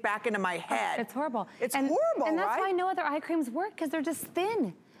sink back into my head. It's horrible. It's horrible, And that's right? why no other eye creams work, because they're just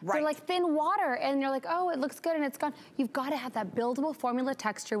thin. Right. They're like thin water, and you're like, oh, it looks good, and it's gone. You've got to have that buildable formula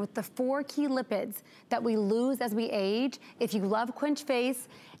texture with the 4 key lipids that we lose as we age. If you love Quench Face,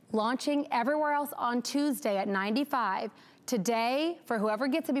 launching everywhere else on Tuesday at $95. Today, for whoever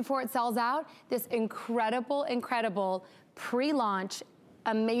gets it before it sells out, this incredible, incredible pre-launch,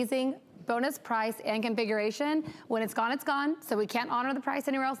 amazing bonus price and configuration. When it's gone, so we can't honor the price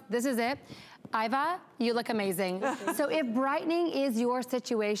anywhere else. This is it. Iva, you look amazing. So if brightening is your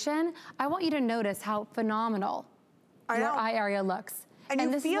situation, I want you to notice how phenomenal your eye area looks. And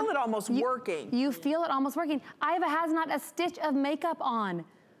you feel it almost working. You feel it almost working. Iva has not a stitch of makeup on.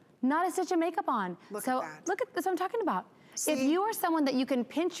 Not a stitch of makeup on. Look at that. Look at this, what I'm talking about. See? If you are someone that you can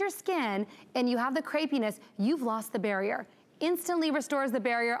pinch your skin and you have the crepiness, you've lost the barrier. Instantly restores the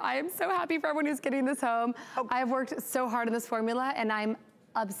barrier. I am so happy for everyone who's getting this home. I've worked so hard on this formula, and I'm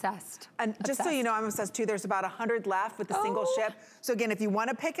obsessed. And just so you know, I'm obsessed too. There's about 100 left with the single ship. So again, if you want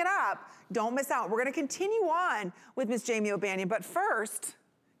to pick it up, don't miss out. We're going to continue on with Miss Jamie O'Banion, but first,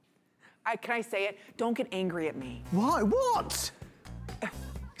 can I say it? Don't get angry at me. Why? What?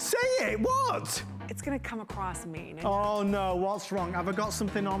 Say it. What? It's going to come across mean. Oh no, what's wrong? Have I got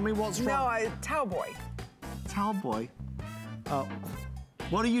something on me? What's wrong? No, Towel Boy. Towel Boy? Oh.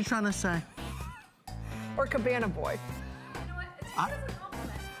 What are you trying to say? Or Cabana Boy. You know what? It's just a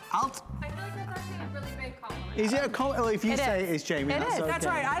compliment. I feel like that's actually a really big compliment. Is it a compliment? Well, if you say it is, Jamie, that's okay. That's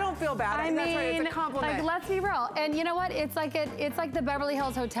right. I don't feel bad. I mean, that's right. It's a compliment. Like, let's be real. And you know what? It's like the Beverly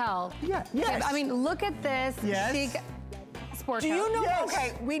Hills Hotel. Yeah. Yes. I mean, look at this chic sport coat. Do you know?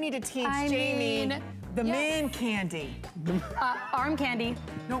 Okay, we need to teach Jamie the man candy. Arm candy.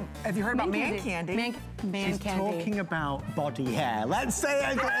 No, have you heard about man candy? Man She's candy. talking about body hair. Let's say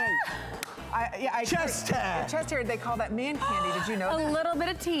it again. Chest hair. Chest hair, they call that man candy. Did you know that? A little bit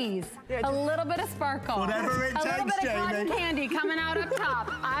of tease, a little bit of sparkle. Whatever it takes, A little bit Jamie. of cotton candy coming out up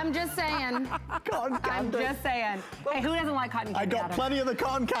top. I'm just saying. Cotton candy. I'm just saying. Hey, who doesn't like cotton candy? I got plenty of the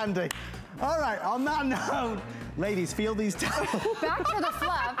cotton candy. All right, on that note, ladies, feel these towels. Back to the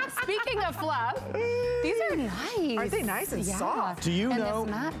fluff. Speaking of fluff, these are nice. Aren't they nice and soft? Do you and know,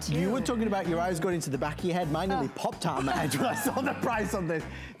 this mat too. you were talking about your eyes going into the back of your head. Mine nearly popped out of my head when I saw the price on this.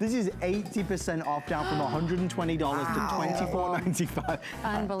 This is 80% off, down from $120 to $24.95.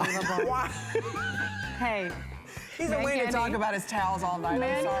 Unbelievable. Wow. Hey. He's a way to talk about his towels all night.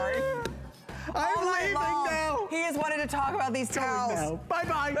 I'm sorry. I'm leaving now. He has wanted to talk about these towels.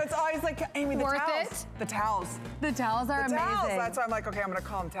 Bye-bye. That's always like, Amy, the Worth towels. it? The towels. The towels are The amazing. towels. That's why I'm like, okay, I'm gonna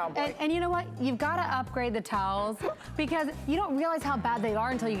call him Towel Boy. And you know what? You've got to upgrade the towels because you don't realize how bad they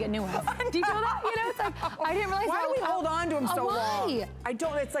are until you get new ones. Do you feel that? You know, it's like, I didn't realize why how... do we hold on to them so long? Why? I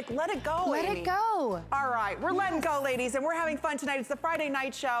don't, it's like, let it go, Let Amy. it go. All right, we're letting go, ladies, and we're having fun tonight. It's the Friday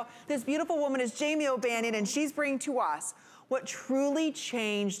night show. This beautiful woman is Jamie O'Banion, and she's bringing to us what truly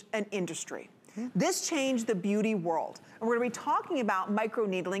changed an industry. This changed the beauty world. And we're gonna be talking about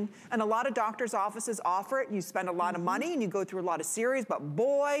microneedling, and a lot of doctors' offices offer it. You spend a lot of money and you go through a lot of series, but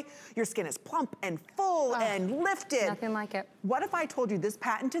boy, your skin is plump and full and lifted. Nothing like it. What if I told you this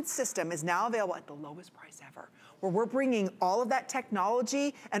patented system is now available at the lowest price ever, where we're bringing all of that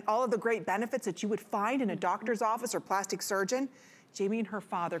technology and all of the great benefits that you would find in a doctor's office or plastic surgeon? Jamie and her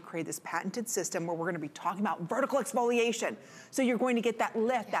father created this patented system where we're gonna be talking about vertical exfoliation. So you're going to get that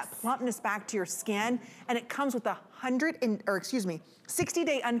lift, that plumpness back to your skin, and it comes with a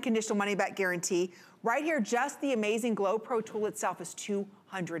 60-day unconditional money-back guarantee. Right here, just the amazing Glow Pro tool itself is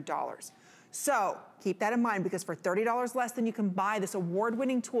 $200. So keep that in mind, because for $30 less than you can buy this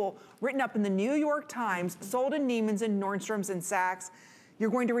award-winning tool written up in the New York Times, sold in Neiman's and Nordstrom's and Saks. You're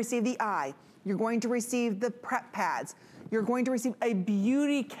going to receive the eye. You're going to receive the prep pads. You're going to receive a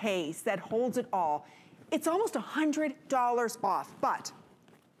beauty case that holds it all. It's almost $100 off, but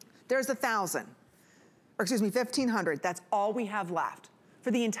there's $1,500. That's all we have left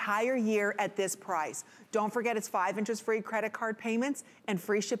for the entire year at this price. Don't forget, it's 5 interest-free credit card payments and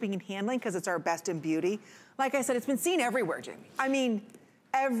free shipping and handling, because it's our best in beauty. Like I said, it's been seen everywhere, Jamie. I mean,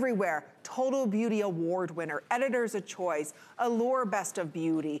 everywhere. Total Beauty Award winner, Editor's Choice, Allure Best of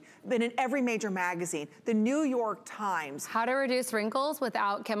Beauty, been in every major magazine, the New York Times. How to reduce wrinkles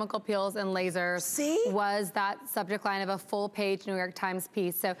without chemical peels and lasers. See? Was that subject line of a full-page New York Times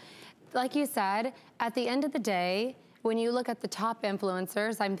piece. So, like you said, at the end of the day, when you look at the top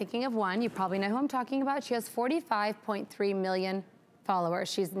influencers, I'm thinking of one, you probably know who I'm talking about. She has 45.3 million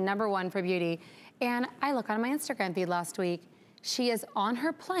followers. She's #1 for beauty. And I look on my Instagram feed last week. She is on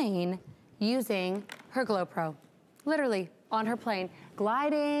her plane using her Glow Pro. Literally on her plane,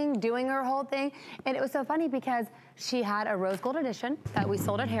 gliding, doing her whole thing. And it was so funny because she had a rose gold edition that we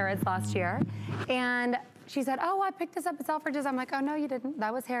sold at Harrods last year. And she said, oh, I picked this up at Selfridges. I'm like, oh, no, you didn't.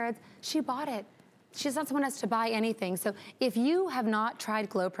 That was Harrods. She bought it. She's not someone who has to buy anything. So if you have not tried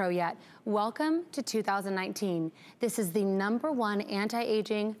Glow Pro yet, welcome to 2019. This is the #1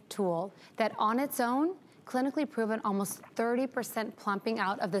 anti-aging tool that on its own, clinically proven almost 30% plumping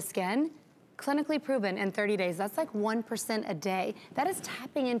out of the skin. Clinically proven in 30 days. That's like 1% a day. That is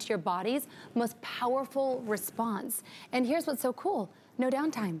tapping into your body's most powerful response. And here's what's so cool, no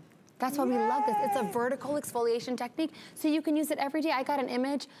downtime. That's why we love this. It's a vertical exfoliation technique, so you can use it every day. I got an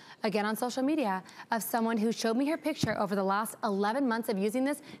image, again on social media, of someone who showed me her picture over the last 11 months of using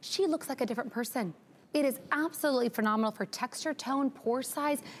this. She looks like a different person. It is absolutely phenomenal for texture, tone, pore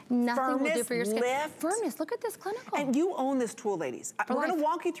size. Nothing will do for your skin. Lift. Firmness, look at this clinical. And you own this tool, ladies. We're gonna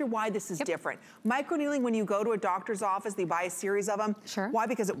walk you through why this is different. Microneedling, when you go to a doctor's office, they buy a series of them. Sure. Why?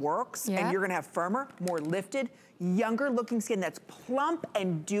 Because it works, and you're gonna have firmer, more lifted, younger looking skin that's plump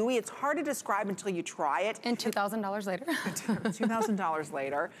and dewy. It's hard to describe until you try it. And $2,000 later. $2,000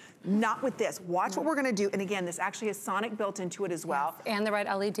 later. Not with this. Watch what we're gonna do. And again, this actually has sonic built into it as well. Yes. And the right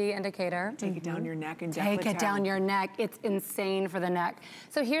LED indicator. Take it down your neck and Take it down your neck. It's insane for the neck.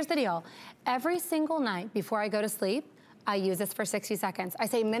 So here's the deal. Every single night before I go to sleep, I use this for 60 seconds. I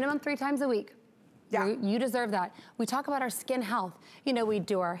say minimum 3 times a week. Yeah. You deserve that. We talk about our skin health. You know, we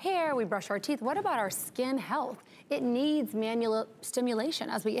do our hair, we brush our teeth. What about our skin health? It needs manual stimulation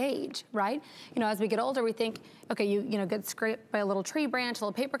as we age, right? You know, as we get older, we think, okay, you get scraped by a little tree branch, a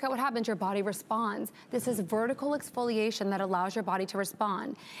little paper cut, what happens? Your body responds. This is vertical exfoliation that allows your body to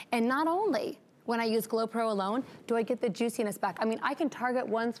respond. And not only when I use Glow Pro alone, do I get the juiciness back? I mean, I can target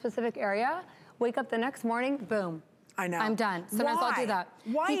one specific area, wake up the next morning, boom. I know. I'm done. Sometimes I'll do that.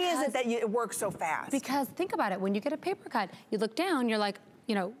 Why is it that it works so fast? Because think about it. When you get a paper cut, you look down, you're like,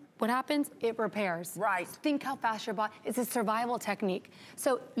 what happens? It repairs. Right. Think how fast your body, it's a survival technique.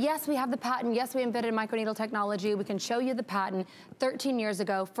 So yes, we have the patent. Yes, we invented microneedle technology. We can show you the patent 13 years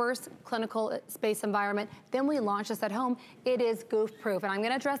ago, first clinical space environment. Then we launched this at home. It is goof proof. And I'm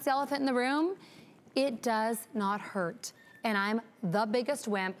gonna address the elephant in the room. It does not hurt. And I'm the biggest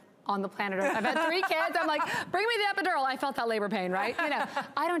wimp. on the planet Earth. I've had 3 kids. I'm like, bring me the epidural. I felt that labor pain, right? You know,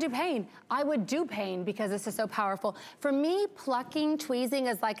 I don't do pain. I would do pain because this is so powerful. For me, plucking, tweezing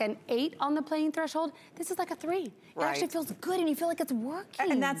is like an 8 on the pain threshold. This is like a 3. It actually feels good and you feel like it's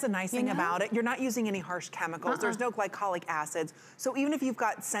working. And that's the nice thing about it. You're not using any harsh chemicals. There's no glycolic acids. So even if you've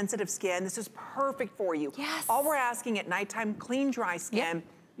got sensitive skin, this is perfect for you. Yes. All we're asking at nighttime, clean, dry skin,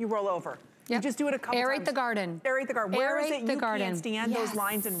 you roll over. You just do it a couple times. Aerate the garden. Aerate the garden. Where is it you can't stand those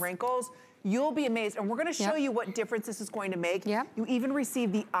lines and wrinkles? You'll be amazed. And we're gonna show you what difference this is going to make. You even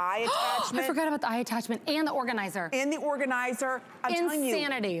receive the eye attachment. I forgot about the eye attachment and the organizer. And the organizer. I'm telling you,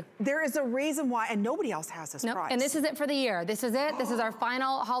 insanity. There is a reason why, and nobody else has this price. And this is it for the year. This is it. This is our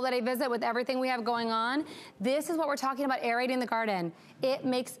final holiday visit with everything we have going on. This is what we're talking about, aerating the garden. It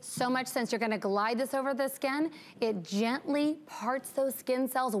makes so much sense. You're gonna glide this over the skin. It gently parts those skin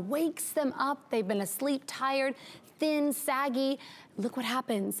cells, wakes them up. They've been asleep, tired, thin, saggy. Look what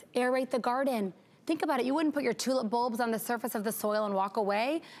happens. Aerate the garden. Think about it. You wouldn't put your tulip bulbs on the surface of the soil and walk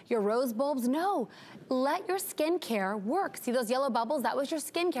away. Your rose bulbs, no. Let your skincare work. See those yellow bubbles? That was your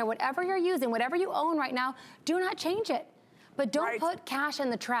skincare. Whatever you're using, whatever you own right now, do not change it. But don't put cash in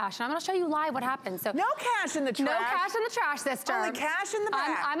the trash. And I'm gonna show you live what happens. So no cash in the trash. No cash in the trash, sister. Only cash in the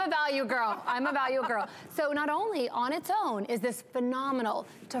bag. I'm a value girl. I'm a value girl. So not only on its own is this phenomenal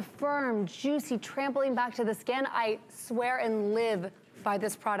to firm, juicy, trampoline back to the skin. I swear and live by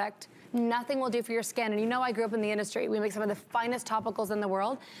this product. Nothing will do for your skin. And you know I grew up in the industry. We make some of the finest topicals in the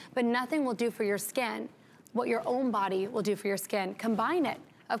world, but nothing will do for your skin what your own body will do for your skin. Combine it,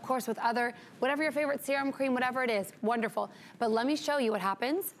 of course, with other, whatever your favorite serum, cream, whatever it is, wonderful. But let me show you what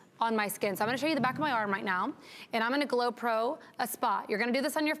happens on my skin. So I'm gonna show you the back of my arm right now, and I'm gonna Glow Pro a spot. You're gonna do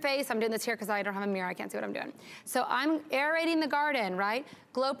this on your face. I'm doing this here because I don't have a mirror, I can't see what I'm doing. So I'm aerating the garden, right?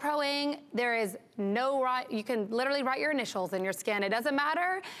 Glow Proing, there is no right, you can literally write your initials in your skin. It doesn't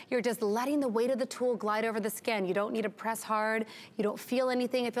matter. You're just letting the weight of the tool glide over the skin. You don't need to press hard. You don't feel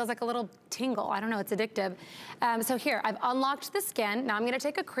anything. It feels like a little tingle. I don't know, it's addictive. So here, I've unlocked the skin. Now I'm gonna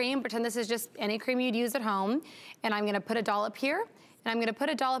take a cream, pretend this is just any cream you'd use at home, and I'm gonna put a dollop here, and I'm gonna put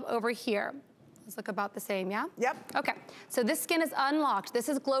a dollop over here. Those look about the same, yeah? Yep. Okay, so this skin is unlocked. This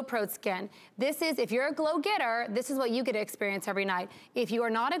is Glow Pro skin. This is, if you're a glow getter, this is what you get to experience every night. If you are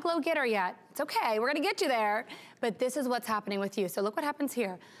not a glow getter yet, it's okay, we're gonna get you there, but this is what's happening with you. So look what happens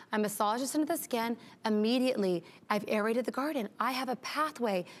here. I massage this into the skin, immediately I've aerated the garden. I have a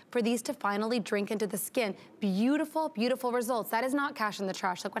pathway for these to finally drink into the skin. Beautiful, beautiful results. That is not cash in the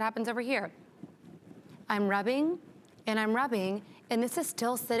trash. Look what happens over here. I'm rubbing, and this is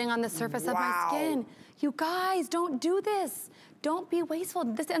still sitting on the surface of my skin. You guys, don't do this. Don't be wasteful.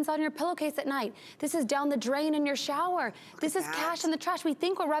 This ends on your pillowcase at night. This is down the drain in your shower. This is cash in the trash. We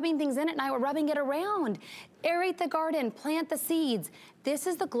think we're rubbing things in at night, we're rubbing it around. Aerate the garden, plant the seeds. This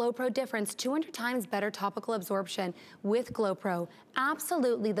is the Glow Pro difference, 200 times better topical absorption with Glow Pro.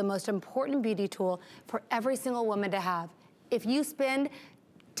 Absolutely the most important beauty tool for every single woman to have. If you spend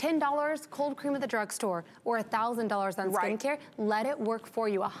 $10 cold cream at the drugstore or $1,000 on skincare, let it work for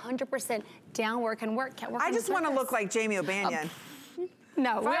you. 100% downward can work. Can't work. I just want to look like Jamie O'Banion.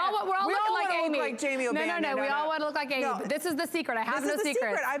 No, we're all looking like Amy. Look like Jamie O'Banion. No, we all want to look like Amy. No. But this is the secret. I have no secret. This is the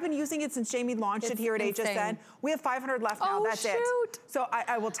secret. I've been using it since Jamie launched it here at HSN. We have 500 left now. That's it. So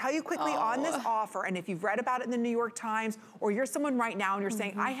I will tell you quickly on this offer, and if you've read about it in the New York Times, or you're someone right now and you're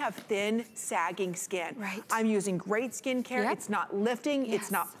saying, I have thin, sagging skin. I'm using great skincare. It's not lifting. It's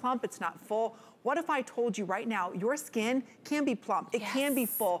not plump. It's not full. What if I told you right now, your skin can be plump, it can be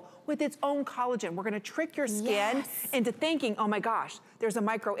full with its own collagen. We're gonna trick your skin into thinking, oh my gosh, there's a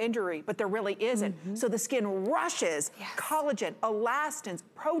micro injury, but there really isn't. So the skin rushes collagen, elastins,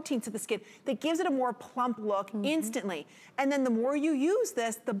 protein to the skin that gives it a more plump look instantly. And then the more you use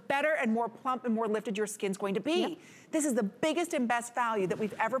this, the better and more plump and more lifted your skin's going to be. This is the biggest and best value that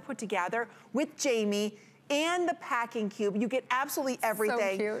we've ever put together with Jamie and the packing cube. You get absolutely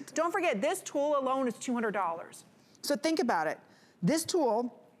everything. So cute. Don't forget, this tool alone is $200. So think about it. This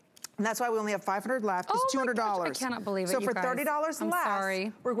tool, and that's why we only have 500 left, is $200. Gosh, I cannot believe it, So you for guys. $30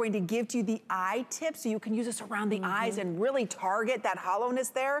 less, we're going to give to you the eye tip so you can use this around the eyes and really target that hollowness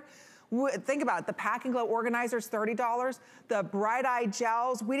there. Think about it, the Pack and Glow organizers, $30. The Bright Eye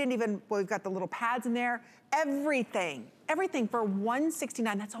gels, we didn't even, well, we've got the little pads in there. Everything for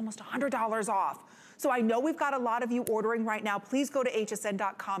 $169, that's almost $100 off. So I know we've got a lot of you ordering right now. Please go to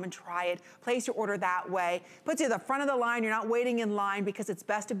hsn.com and try it. Place your order that way. Puts you at the front of the line. You're not waiting in line because it's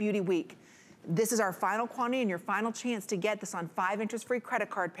Best of Beauty Week. This is our final quantity and your final chance to get this on 5 interest-free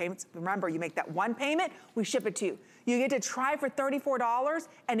credit card payments. Remember, you make that one payment, we ship it to you. You get to try for $34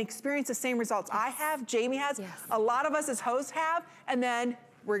 and experience the same results I have, Jamie has, a lot of us as hosts have, and then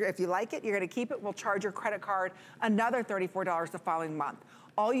If you like it, you're gonna keep it. We'll charge your credit card another $34 the following month.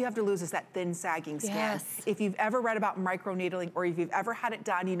 All you have to lose is that thin, sagging skin. Yes. If you've ever read about microneedling or if you've ever had it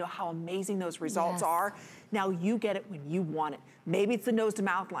done, you know how amazing those results are. Now you get it when you want it. Maybe it's the nose to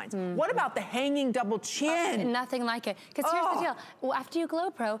mouth lines. What about the hanging double chin? Nothing like it. Because here's the deal. Well, after you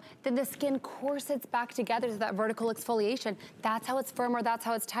Glow Pro, then the skin corsets back together to that vertical exfoliation. That's how it's firmer, that's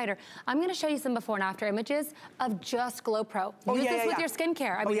how it's tighter. I'm gonna show you some before and after images of just Glow Pro. Use this with your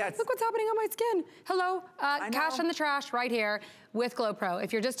skincare. I mean, look what's happening on my skin. Hello, cash in the trash right here with Glow Pro.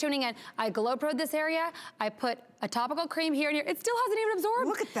 If you're just tuning in, I Glow Pro'd this area. I put a topical cream here and here. It still hasn't even absorbed.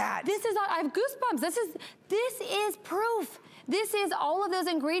 Look at that. This is, I have goosebumps. This is proof. This is all of those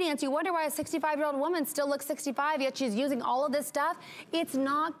ingredients. You wonder why a 65-year-old woman still looks 65, yet she's using all of this stuff. It's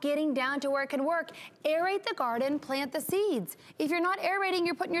not getting down to where it can work. Aerate the garden, plant the seeds. If you're not aerating,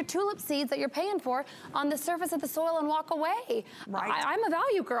 you're putting your tulip seeds that you're paying for on the surface of the soil and walk away. Right. I'm a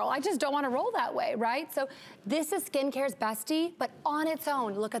value girl. I just don't want to roll that way, right? So this is skincare's bestie, but on its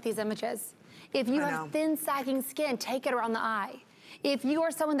own, look at these images. If you have thin, sagging skin, take it around the eye. If you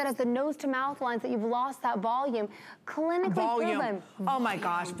are someone that has the nose to mouth lines, that you've lost that volume, clinically proven. Oh my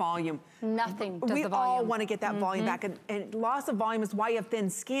gosh, volume. Nothing does we the volume. all want to get that volume back, and loss of volume is why you have thin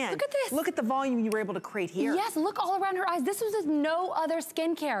skin. Look at this. Look at the volume you were able to create here. Yes, look all around her eyes. This was just no other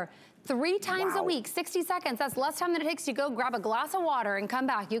skincare. 3 times a week, 60 seconds. That's less time than it takes to go grab a glass of water and come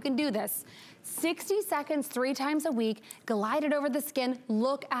back. You can do this. 60 seconds, 3 times a week, glide it over the skin.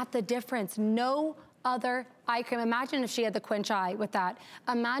 Look at the difference. No other eye cream. Imagine if she had the Quench Eye with that.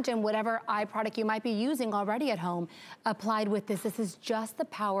 Imagine whatever eye product you might be using already at home applied with this. This is just the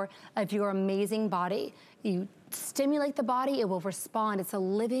power of your amazing body. You stimulate the body, it will respond. It's a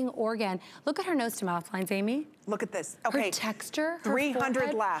living organ. Look at her nose to mouth lines, Amy. Look at this. Okay. Her texture, her 300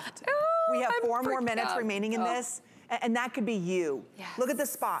 forehead. left. Oh, we have I'm 4 more minutes out. remaining in this, and that could be you. Yes. Look at the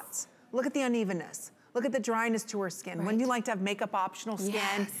spots. Look at the unevenness. Look at the dryness to her skin. When you like to have makeup optional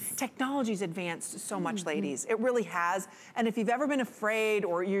skin, technology's advanced so much, ladies. It really has. And if you've ever been afraid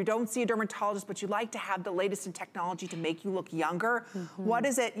or you don't see a dermatologist, but you like to have the latest in technology to make you look younger, what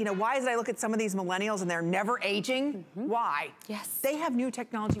is it? You know, why is it I look at some of these millennials and they're never aging? Why? They have new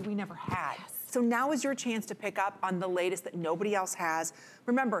technology we never had. So now is your chance to pick up on the latest that nobody else has.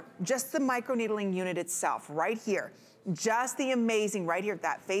 Remember, just the microneedling unit itself, right here. Just the amazing right here,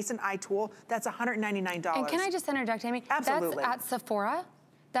 that face and eye tool, that's $199. And can I just interject, Amy? Absolutely. That's at Sephora,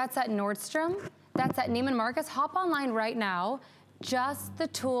 that's at Nordstrom, that's at Neiman Marcus. Hop online right now, just the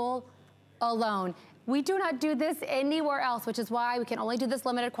tool alone. We do not do this anywhere else, which is why we can only do this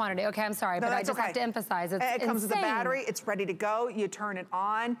limited quantity. Okay, I'm sorry, but I just have to emphasize, it's It comes with a battery, it's ready to go, you turn it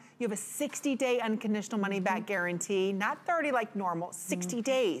on, you have a 60-day unconditional money-back guarantee, not 30 like normal, 60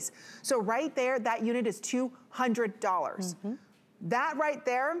 days. So right there, that unit is $200. That right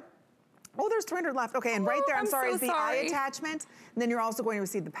there, oh, there's 300 left. Okay, and right there, I'm sorry, is the eye attachment. And then you're also going to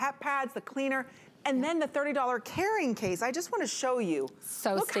receive the pet pads, the cleaner, and then the $30 carrying case. I just want to show you.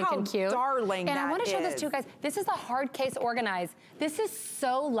 So look stinking cute. Darling and that I want to show is. this too, guys. This is a hard case organized. This is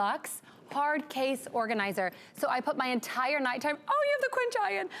so luxe. Hard case organizer. So I put my entire nighttime, oh, you have the Quench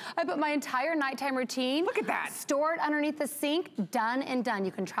Eye in. I put my entire nighttime routine. Look at that. Stored underneath the sink, done and done.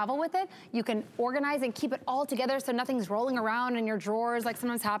 You can travel with it. You can organize and keep it all together so nothing's rolling around in your drawers like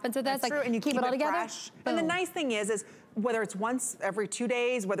sometimes happens with this. That's true, and you keep it all together. Fresh. And the nice thing is whether it's once every 2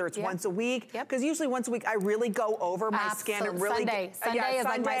 days, whether it's once a week, because usually once a week I really go over my skin and really Sunday is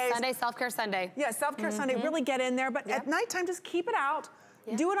like my Sunday self-care Sunday. Yeah, self-care Sunday, really get in there, but at nighttime just keep it out.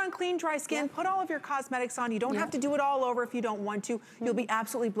 Do it on clean, dry skin. Put all of your cosmetics on. You don't have to do it all over if you don't want to. You'll be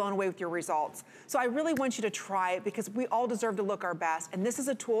absolutely blown away with your results. So I really want you to try it because we all deserve to look our best. And this is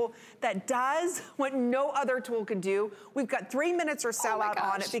a tool that does what no other tool can do. We've got 3 minutes or sell out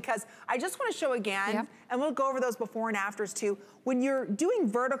on it because I just want to show again, and we'll go over those before and afters too. When you're doing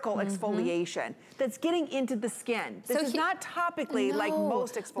vertical exfoliation, that's getting into the skin. This is not topically like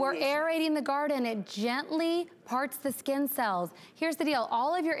most exfoliation. We're aerating the garden. It gently parts the skin cells. Here's the deal.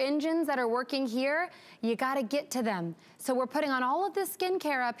 All of your engines that are working here, you got to get to them. So we're putting on all of this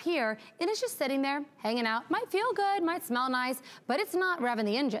skincare up here, and it's just sitting there, hanging out. Might feel good, might smell nice, but it's not revving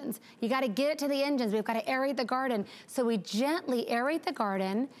the engines. You got to get it to the engines. We've got to aerate the garden. So we gently aerate the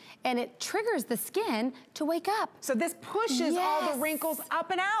garden, and it triggers the skin to wake up. So this pushes all the wrinkles up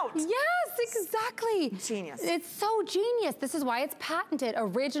and out. Yes, exactly. Genius. It's so genius. This is why it's patented,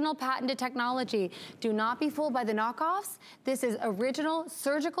 original patented technology. Do not be fooled by by the knockoffs. This is original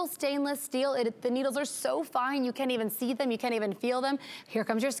surgical stainless steel. The needles are so fine, you can't even see them, you can't even feel them. Here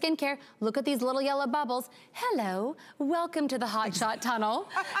comes your skincare. Look at these little yellow bubbles. Hello, welcome to the hot shot tunnel,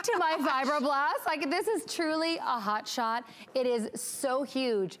 to my fibroblast. Like, this is truly a hot shot. It is so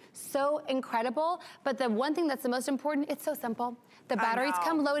huge, so incredible. But the one thing that's the most important, it's so simple. The batteries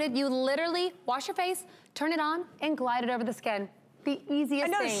come loaded. You literally wash your face, turn it on, and glide it over the skin. The easiest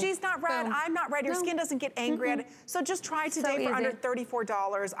thing. I know, she's not red, Boom. I'm not red. Your skin doesn't get angry at it. So just try today for under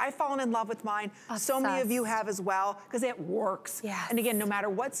 $34. I've fallen in love with mine. Obsessed. So many of you have as well, because it works. Yes. And again, no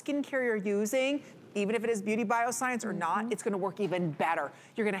matter what skincare you're using, even if it is Beauty Bioscience or not, it's gonna work even better.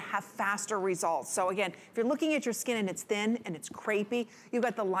 You're gonna have faster results. So again, if you're looking at your skin and it's thin and it's crepey, you've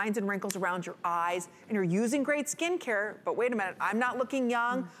got the lines and wrinkles around your eyes, and you're using great skincare, but wait a minute, I'm not looking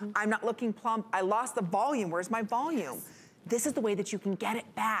young, I'm not looking plump, I lost the volume, where's my volume? This is the way that you can get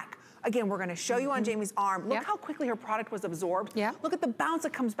it back. Again, we're gonna show you on Jamie's arm. Look how quickly her product was absorbed. Look at the bounce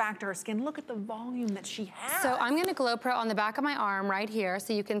that comes back to her skin. Look at the volume that she has. So I'm gonna Glow Pro on the back of my arm right here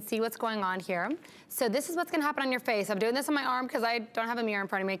so you can see what's going on here. So this is what's gonna happen on your face. I'm doing this on my arm because I don't have a mirror in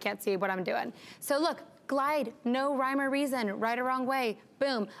front of me. I can't see what I'm doing. So look, glide, no rhyme or reason, right or wrong way.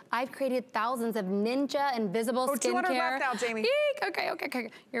 Boom. I've created thousands of ninja invisible skincare. 200 left now, Jamie. Eek, okay.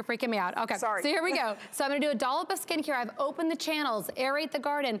 You're freaking me out. Okay, sorry. So here we go. So I'm gonna do a dollop of skincare. I've opened the channels, aerate the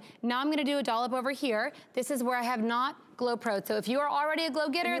garden. Now I'm gonna do a dollop over here. This is where I have not Glow Pro. So if you are already a glow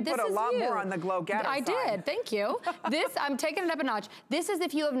getter, this is you. You put a lot more on the glow getter I did, thank you. This, I'm taking it up a notch. This is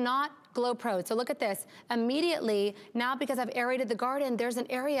if you have not Glow Pro. So look at this. Immediately, now because I've aerated the garden, there's an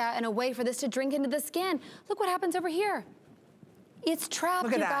area and a way for this to drink into the skin. Look what happens over here. It's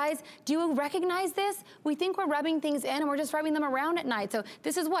trapped, you guys. Do you recognize this? We think we're rubbing things in and we're just rubbing them around at night. So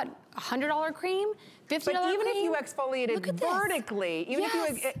this is what, $100 cream? $50 cream? But even if you exfoliated vertically, even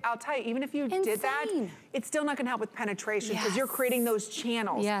if you, I'll tell you, even if you did that, it's still not gonna help with penetration because you're creating those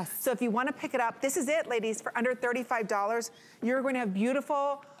channels. So if you wanna pick it up, this is it, ladies, for under $35, you're going to have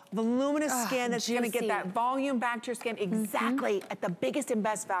beautiful, voluminous skin that's gonna get that volume back to your skin exactly at the biggest and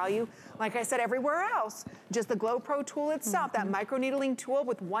best value. Like I said, everywhere else, just the Glow Pro tool itself, that microneedling tool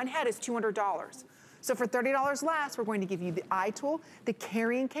with one head is $200. So for $30 less, we're going to give you the eye tool, the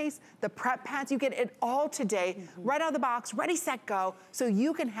carrying case, the prep pads. You get it all today, right out of the box, ready, set, go, so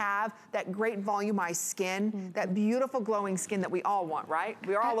you can have that great volumized skin, that beautiful glowing skin that we all want, right?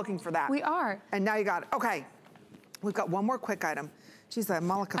 We are all looking for that. We are. And now you got it. Okay, we've got one more quick item. She's a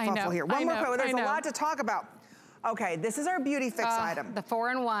Malika Fuffle here. One more quick, there's a lot to talk about. Okay, this is our Beauty Fix item. The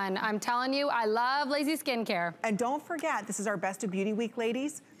 4-in-1. I'm telling you, I love lazy skincare. And don't forget, this is our Best of Beauty Week,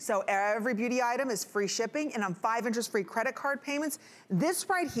 ladies. So every beauty item is free shipping and on 5 interest-free credit card payments. This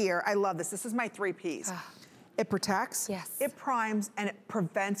right here, I love this. This is my 3Ps. It protects, it primes, and it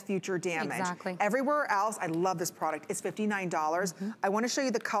prevents future damage. Everywhere else, I love this product. It's $59. I wanna show you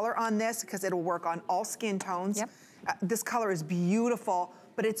the color on this because it'll work on all skin tones. This color is beautiful.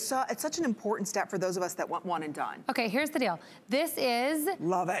 But it's such an important step for those of us that want one and done. Okay, here's the deal. This is...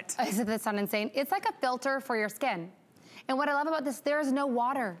 Love it. Isn't that sound insane? It's like a filter for your skin. And what I love about this, there is no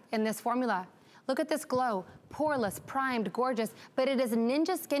water in this formula. Look at this glow. Poreless, primed, gorgeous. But it is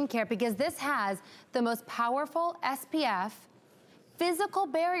ninja skincare because this has the most powerful SPF physical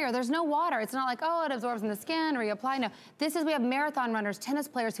barrier. There's no water. It's not like, oh, it absorbs in the skin or you apply. No, this is, we have marathon runners, tennis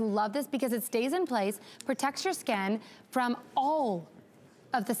players who love this because it stays in place, protects your skin from all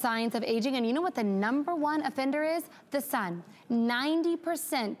of the signs of aging. And you know what the #1 offender is? The sun.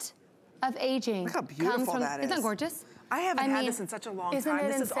 90% of aging Look how beautiful comes from, that is. Isn't that gorgeous? I haven't had this in such a long time.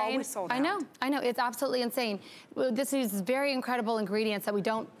 This is always sold out. I know, it's absolutely insane. This is very incredible ingredients that we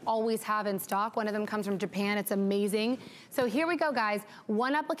don't always have in stock. One of them comes from Japan, it's amazing. So here we go, guys.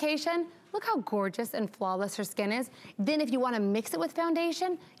 One application, look how gorgeous and flawless her skin is. Then if you wanna mix it with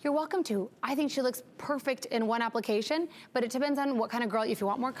foundation, you're welcome to. I think she looks perfect in one application, but it depends on what kind of girl, if you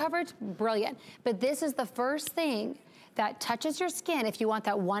want more coverage, brilliant. But this is the first thing that touches your skin if you want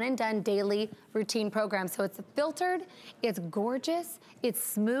that one and done daily routine program. So it's filtered, it's gorgeous, it's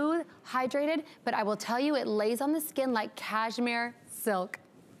smooth, hydrated, but I will tell you, it lays on the skin like cashmere silk.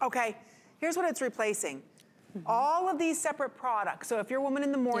 Okay, here's what it's replacing. All of these separate products. So if you're a woman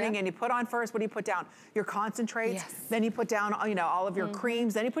in the morning and you put on first, what do you put down? Your concentrates, then you put down, you know, all of your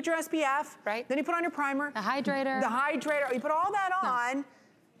creams, then you put your SPF, then you put on your primer. The hydrator. The hydrator, you put all that on.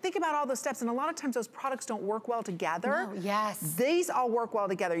 Think about all those steps, and a lot of times those products don't work well together. No, These all work well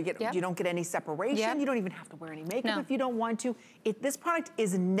together. You get, you don't get any separation. You don't even have to wear any makeup if you don't want to. This product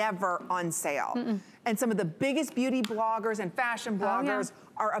is never on sale. And some of the biggest beauty bloggers and fashion bloggers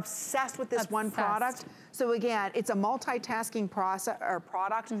are obsessed with this one product. So again, it's a multitasking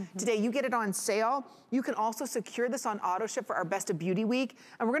product. Today you get it on sale. You can also secure this on auto ship for our Best of Beauty Week.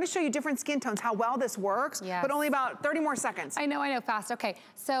 And we're gonna show you different skin tones, how well this works, but only about 30 more seconds. I know, fast. Okay,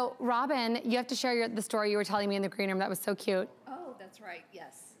 so Robin, you have to share the story you were telling me in the green room. That was so cute. Oh, that's right,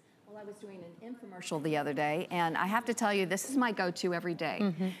 yes. Well, I was doing an infomercial the other day, and I have to tell you, this is my go-to every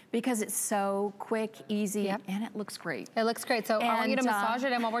day because it's so quick, easy, and it looks great. It looks great. So I want you to massage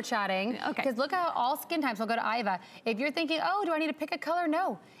it in while we're chatting. Okay. Because look how all skin types will go to Iva. If you're thinking, oh, do I need to pick a color?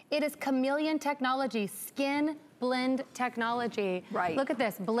 No. It is chameleon technology, skin blend technology. Right. Look at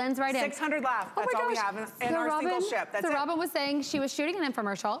this, blends right in. 600 left. That's all we have in our single ship. That's it. Robin was saying she was shooting an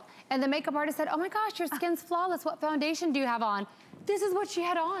infomercial, and the makeup artist said, oh my gosh, your skin's flawless. What foundation do you have on? This is what she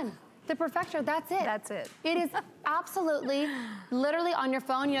had on. The Perfector, that's it. That's it. It is absolutely, literally on your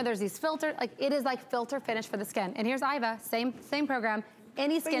phone, you know, there's these filters, like it is like filter finish for the skin. And here's Iva, same program,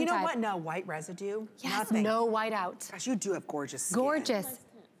 any skin type. But you know what, no white residue, yes, nothing. No white out. Gosh, you do have gorgeous skin. Gorgeous.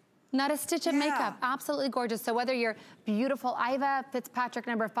 Not a stitch of makeup, absolutely gorgeous. So whether you're beautiful Iva Fitzpatrick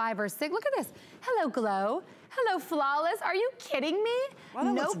number 5 or 6, look at this. Hello, glow. Hello, flawless. Are you kidding me?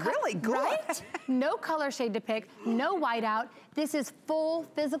 Well, that looks really good. Right? No color shade to pick, no whiteout. This is full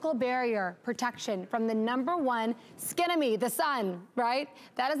physical barrier protection from the #1 skinemy, the sun, right?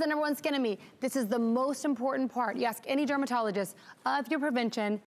 That is the #1 skinemy. This is the most important part. You ask any dermatologist of your prevention,